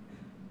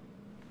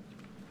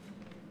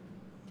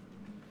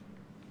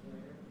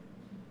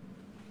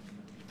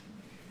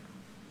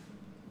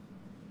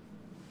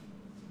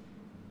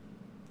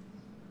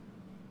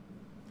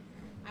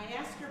 I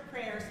ask your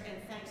prayers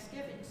and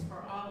thanksgivings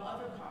for all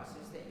other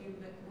causes that you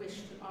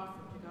wish to offer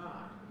to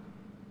God.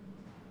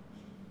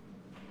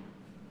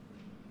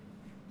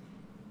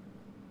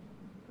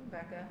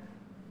 Rebecca.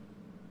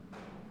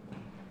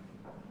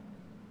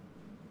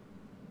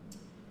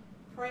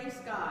 Praise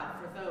God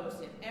for those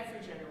in every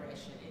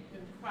generation in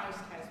whom Christ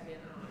has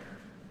been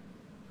honored.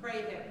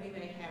 Pray that we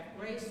may have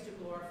grace to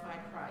glorify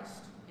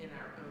Christ in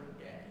our own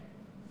day.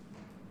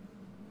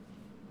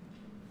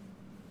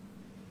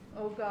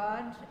 O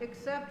God,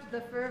 accept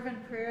the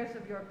fervent prayers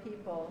of your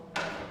people.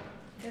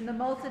 In the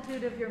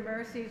multitude of your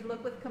mercies,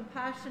 look with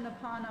compassion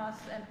upon us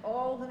and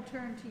all who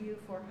turn to you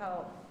for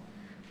help.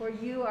 For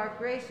you are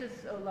gracious,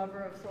 O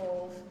lover of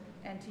souls,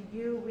 and to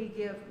you we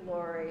give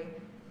glory.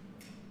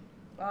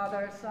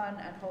 Father, Son,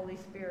 and Holy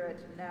Spirit,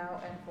 now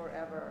and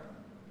forever.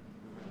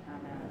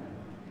 Amen.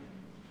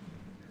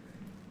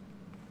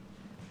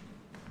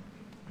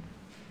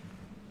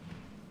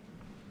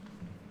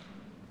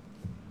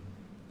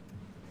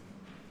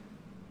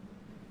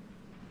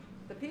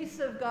 The peace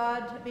of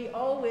God be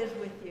always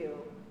with you.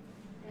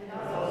 And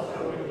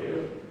also with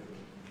you.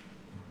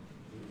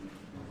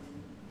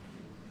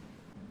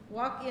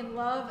 Walk in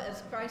love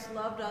as Christ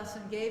loved us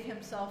and gave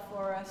himself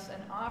for us,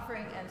 an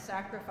offering and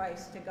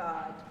sacrifice to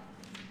God.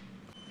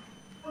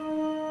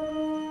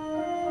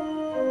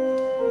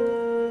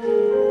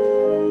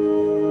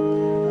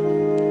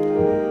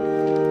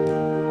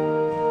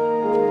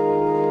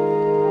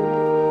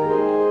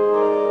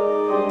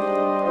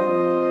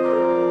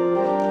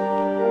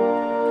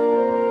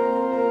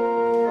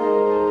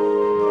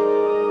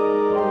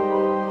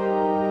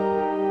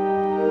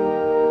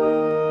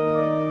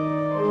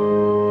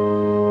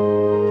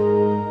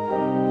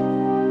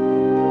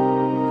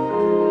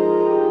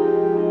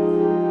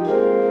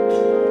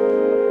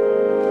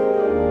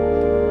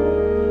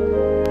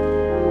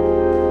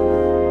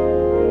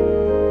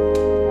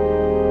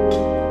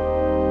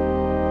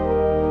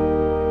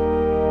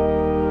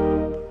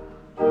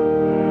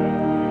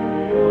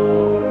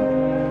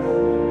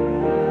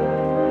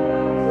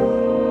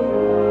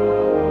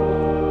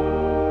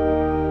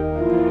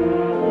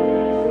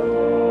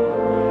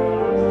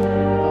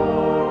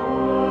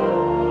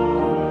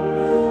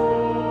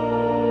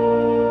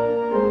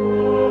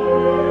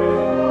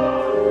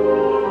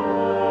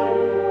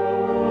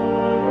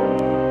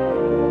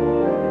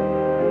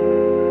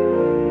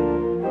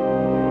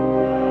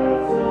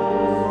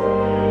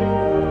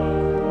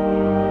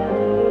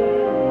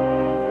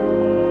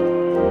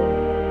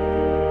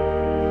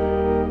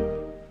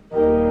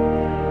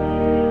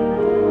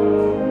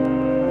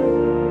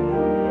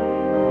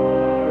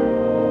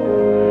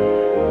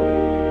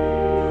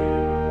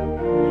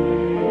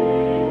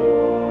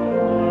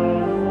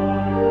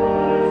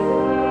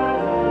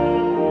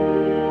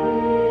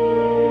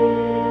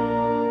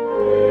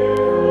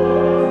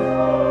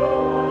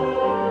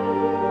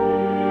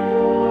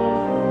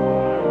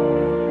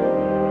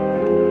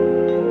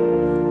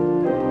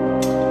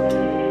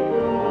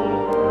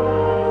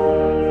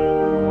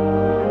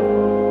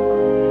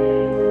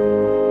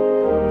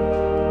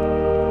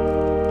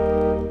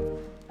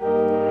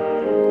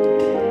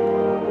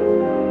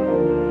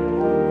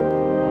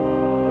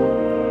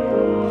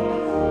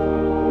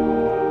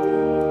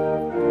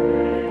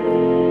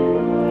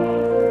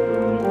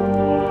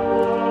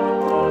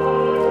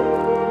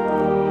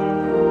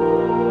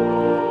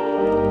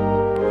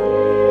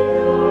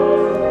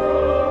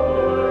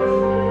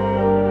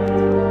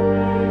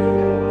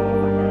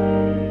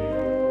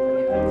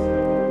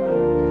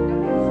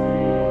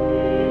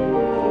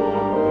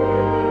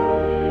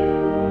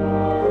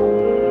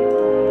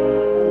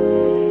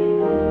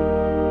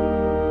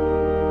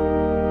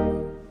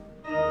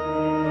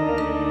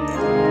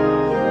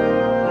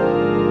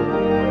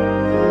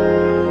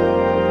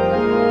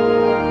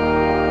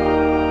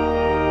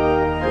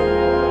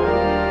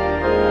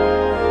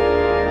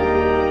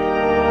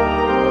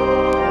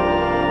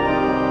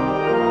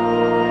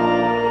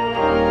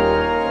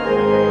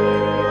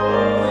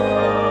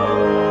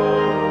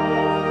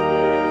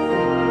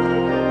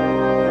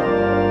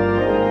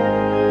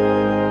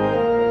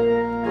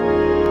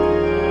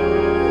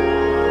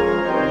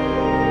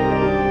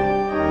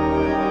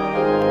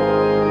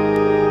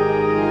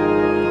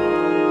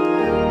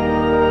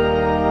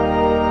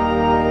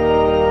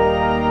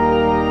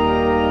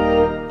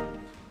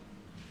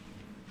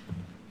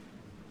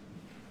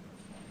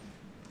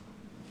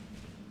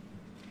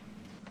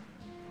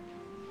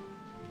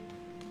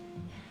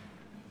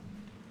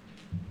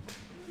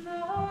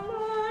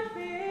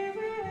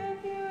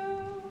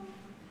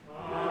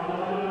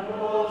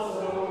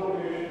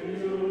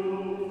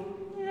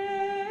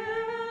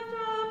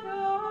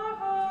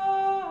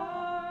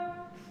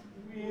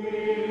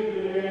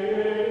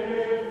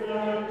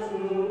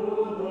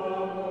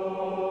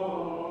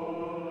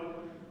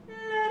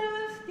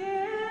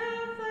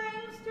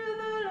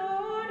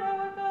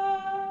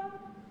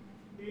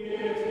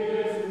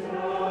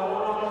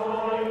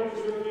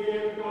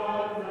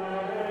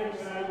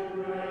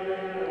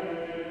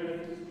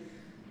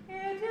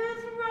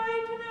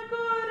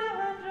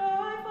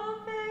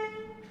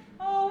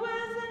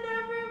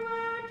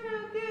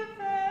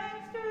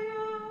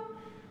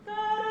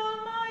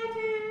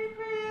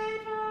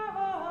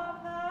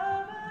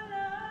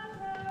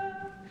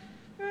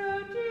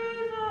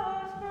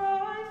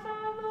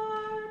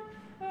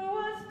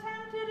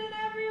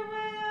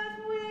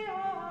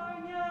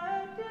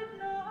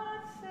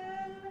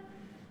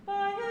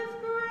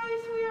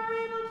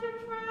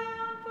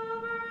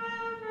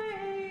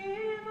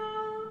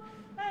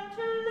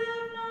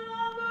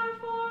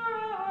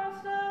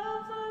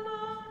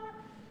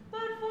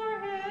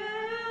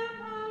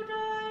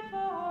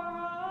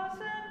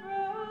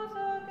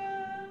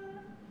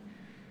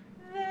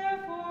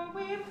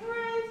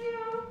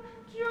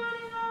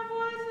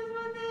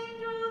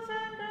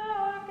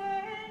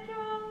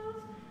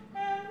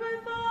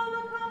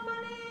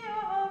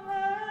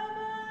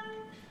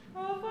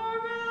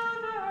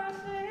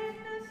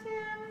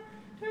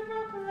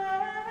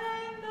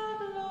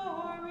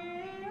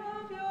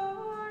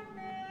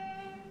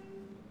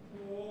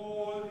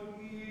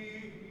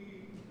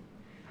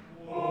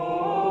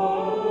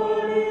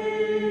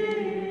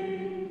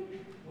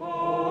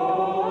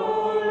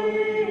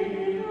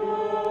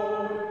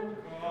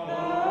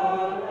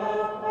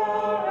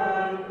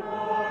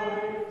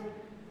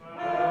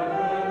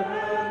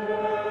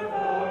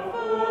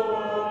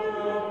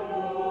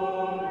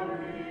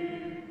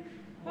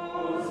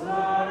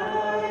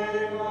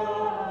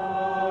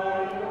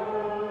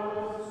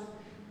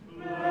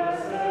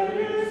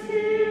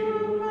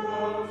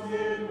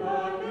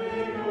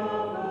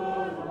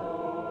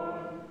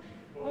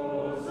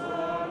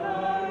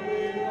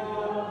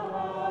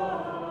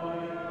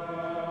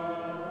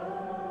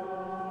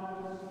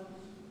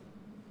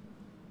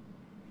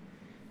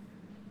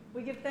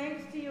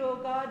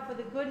 God, for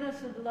the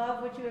goodness and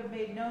love which you have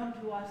made known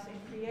to us in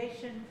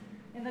creation,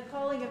 in the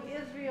calling of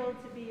Israel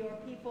to be your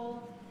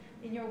people,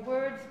 in your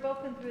word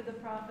spoken through the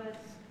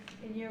prophets,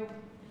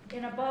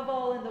 in above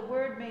all in the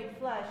word made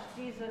flesh,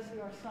 Jesus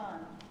your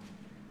Son.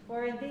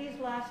 For in these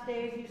last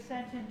days you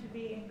sent him to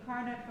be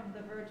incarnate from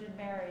the Virgin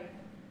Mary,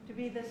 to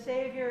be the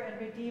Savior and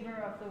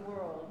Redeemer of the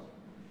world.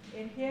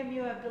 In him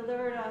you have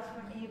delivered us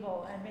from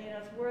evil and made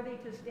us worthy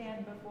to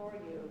stand before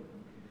you.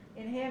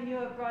 In him you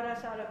have brought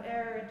us out of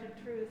error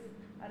into truth,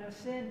 out of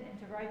sin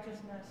into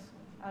righteousness,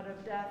 out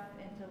of death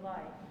into life.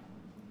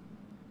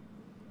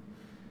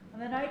 On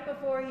the night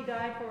before he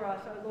died for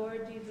us, our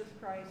Lord Jesus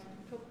Christ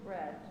took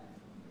bread.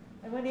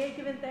 And when he had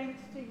given thanks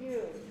to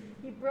you,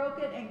 he broke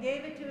it and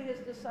gave it to his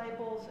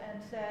disciples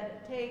and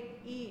said, "Take,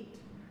 eat.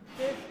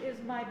 This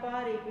is my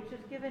body, which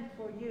is given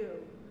for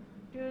you.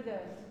 Do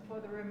this for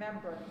the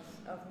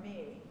remembrance of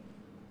me."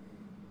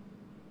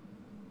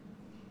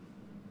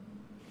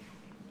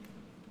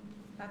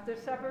 After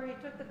supper, he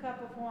took the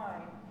cup of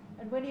wine,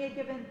 and when he had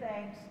given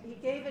thanks, he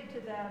gave it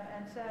to them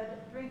and said,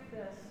 "Drink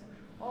this,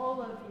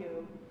 all of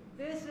you.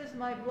 This is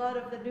my blood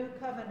of the new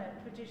covenant,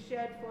 which is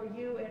shed for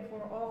you and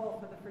for all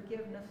for the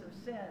forgiveness of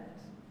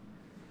sins.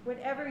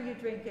 Whenever you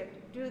drink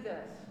it, do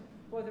this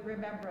for the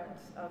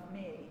remembrance of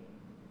me."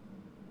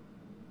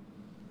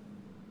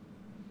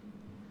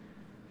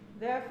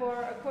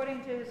 Therefore,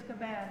 according to his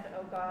command,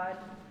 O God,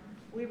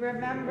 we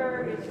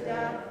remember his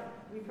death,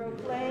 we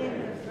proclaim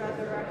his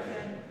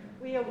resurrection,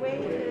 we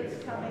await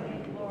his coming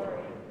in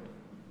glory.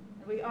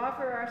 And we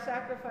offer our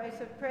sacrifice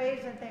of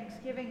praise and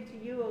thanksgiving to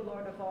you, O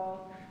Lord of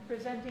all,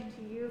 presenting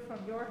to you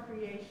from your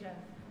creation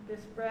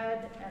this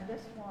bread and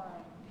this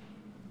wine.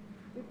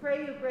 We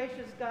pray you,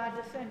 gracious God,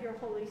 to send your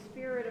Holy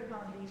Spirit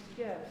upon these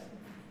gifts,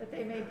 that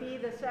they may be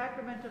the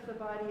sacrament of the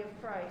body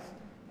of Christ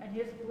and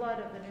his blood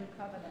of the new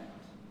covenant.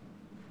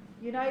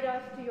 Unite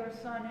us to your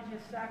Son and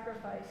his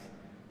sacrifice,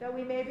 that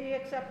we may be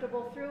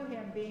acceptable through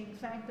him, being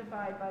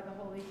sanctified by the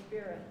Holy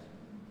Spirit.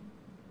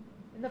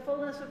 In the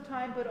fullness of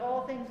time, put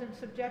all things in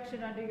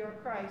subjection under your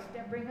Christ,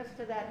 and bring us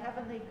to that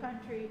heavenly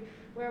country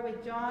where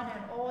with John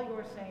and all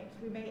your saints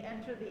we may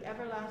enter the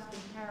everlasting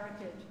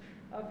heritage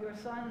of your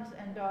sons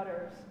and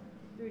daughters.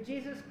 Through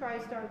Jesus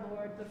Christ our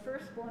Lord, the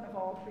firstborn of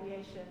all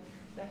creation,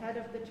 the head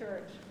of the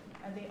church,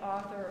 and the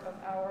author of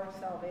our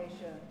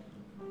salvation.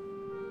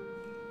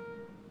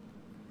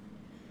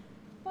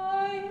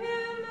 By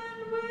him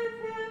and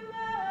with him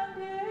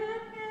and in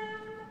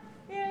him,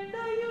 in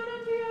the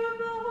unity of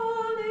the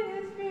Holy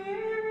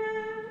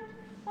Spirit,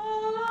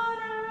 all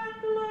honor and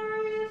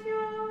glory is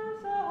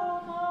yours,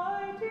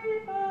 Almighty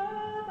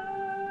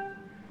Father,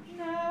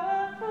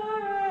 now and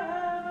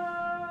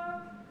forever.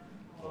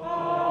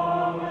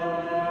 Amen.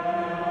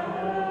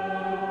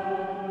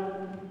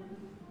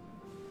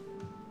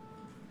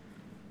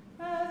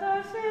 As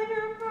our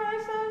Savior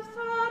Christ has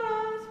taught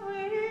us,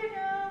 we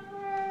now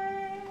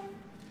pray.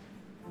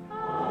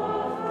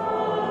 Our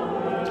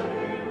Father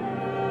in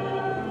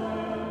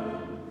heaven,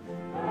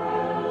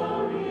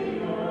 hallowed be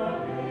your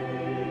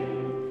name.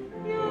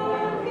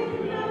 Your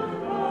kingdom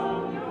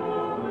come,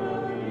 your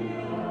will be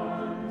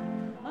done,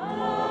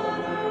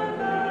 on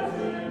earth as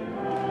in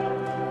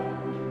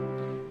heaven.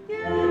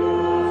 Give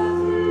us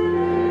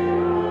today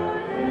our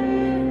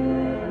daily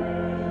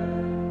bread.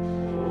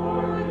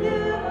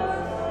 Forgive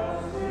us our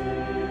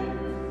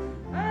sins,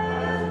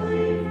 as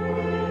we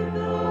forgive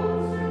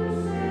those who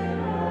sin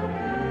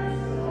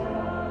against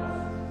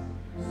us.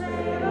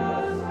 Save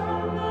us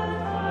from the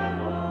time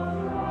of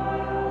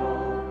trial,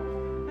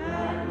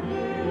 and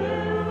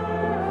deliver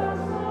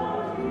us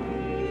from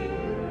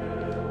evil.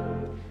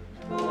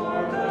 For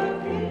the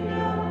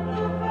kingdom,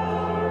 the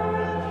power,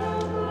 and the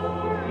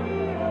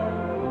glory are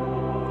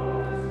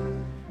yours,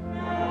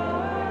 now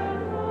and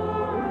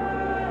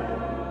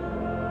forever.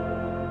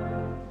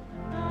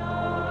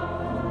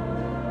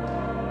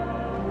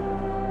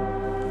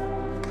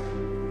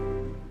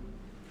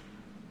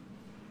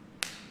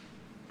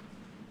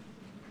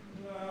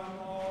 Lamb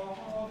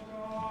of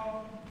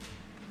God,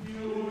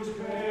 you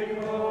take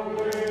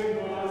away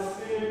the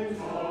sins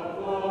of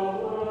the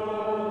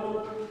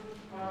world.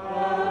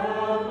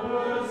 Have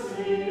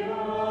mercy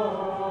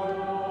on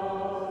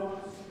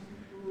us.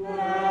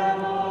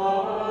 Lamb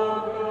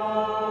of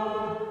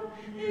God,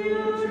 you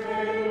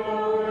take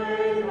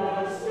away the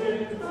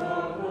sins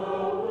of the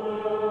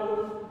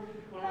world.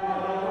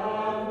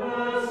 Have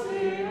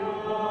mercy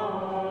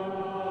on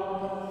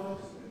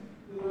us.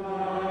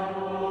 Lamb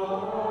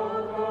of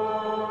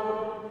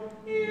God,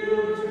 you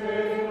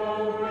take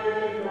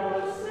away the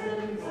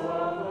sins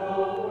of the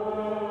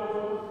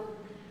world.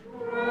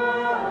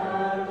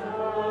 Grant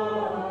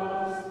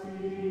us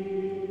peace.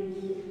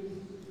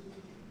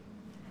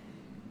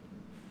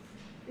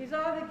 These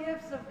are the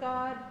gifts of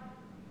God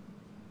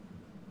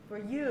for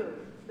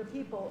you, the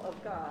people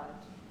of God.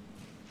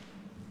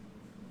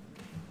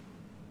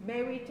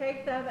 May we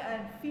take them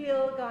and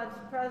feel God's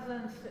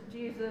presence,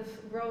 Jesus,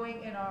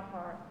 growing in our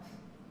hearts.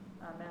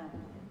 Amen.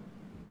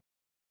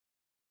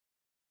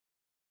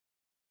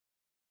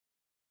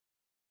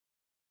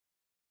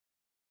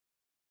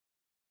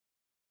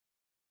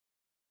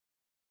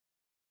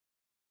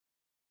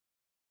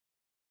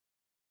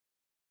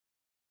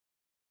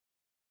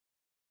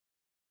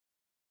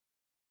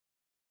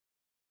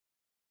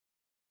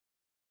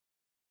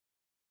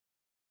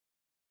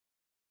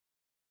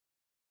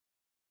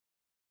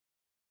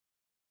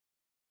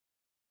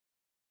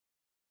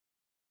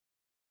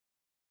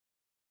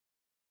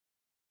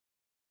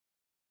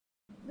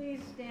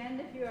 Please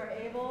stand if you are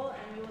able, and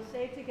we will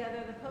say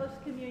together the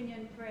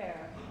post-communion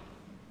prayer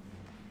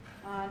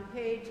on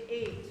page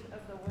 8 of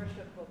the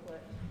worship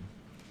booklet.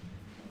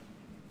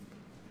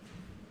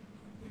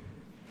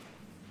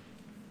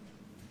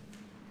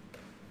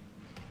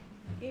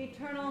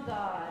 Eternal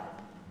God,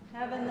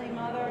 Heavenly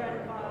Mother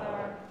and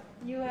Father,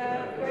 you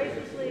have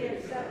graciously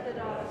accepted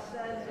us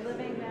as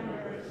living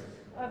members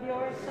of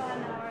your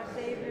Son, our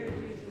Savior,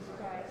 Jesus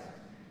Christ,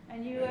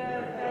 and you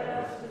have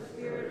fed us with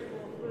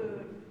spiritual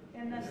food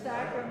in the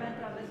sacrament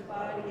of his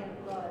body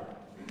and blood.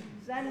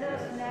 Send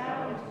us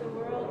now into the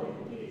world in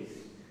peace,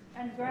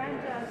 and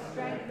grant us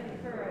strength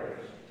and courage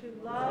to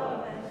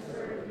love and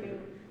serve you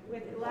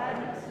with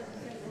gladness and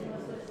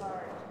singleness of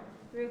heart.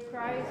 Through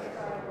Christ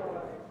our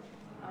Lord.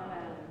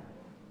 Amen.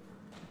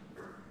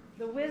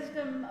 The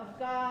wisdom of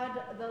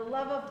God, the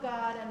love of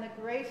God, and the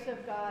grace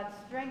of God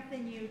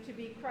strengthen you to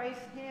be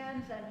Christ's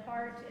hands and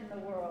heart in the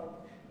world.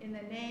 In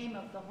the name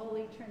of the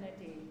Holy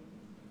Trinity.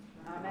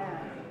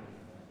 Amen.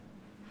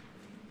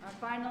 Our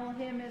final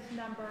hymn is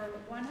number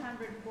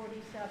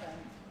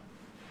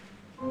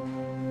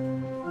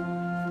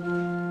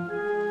 147.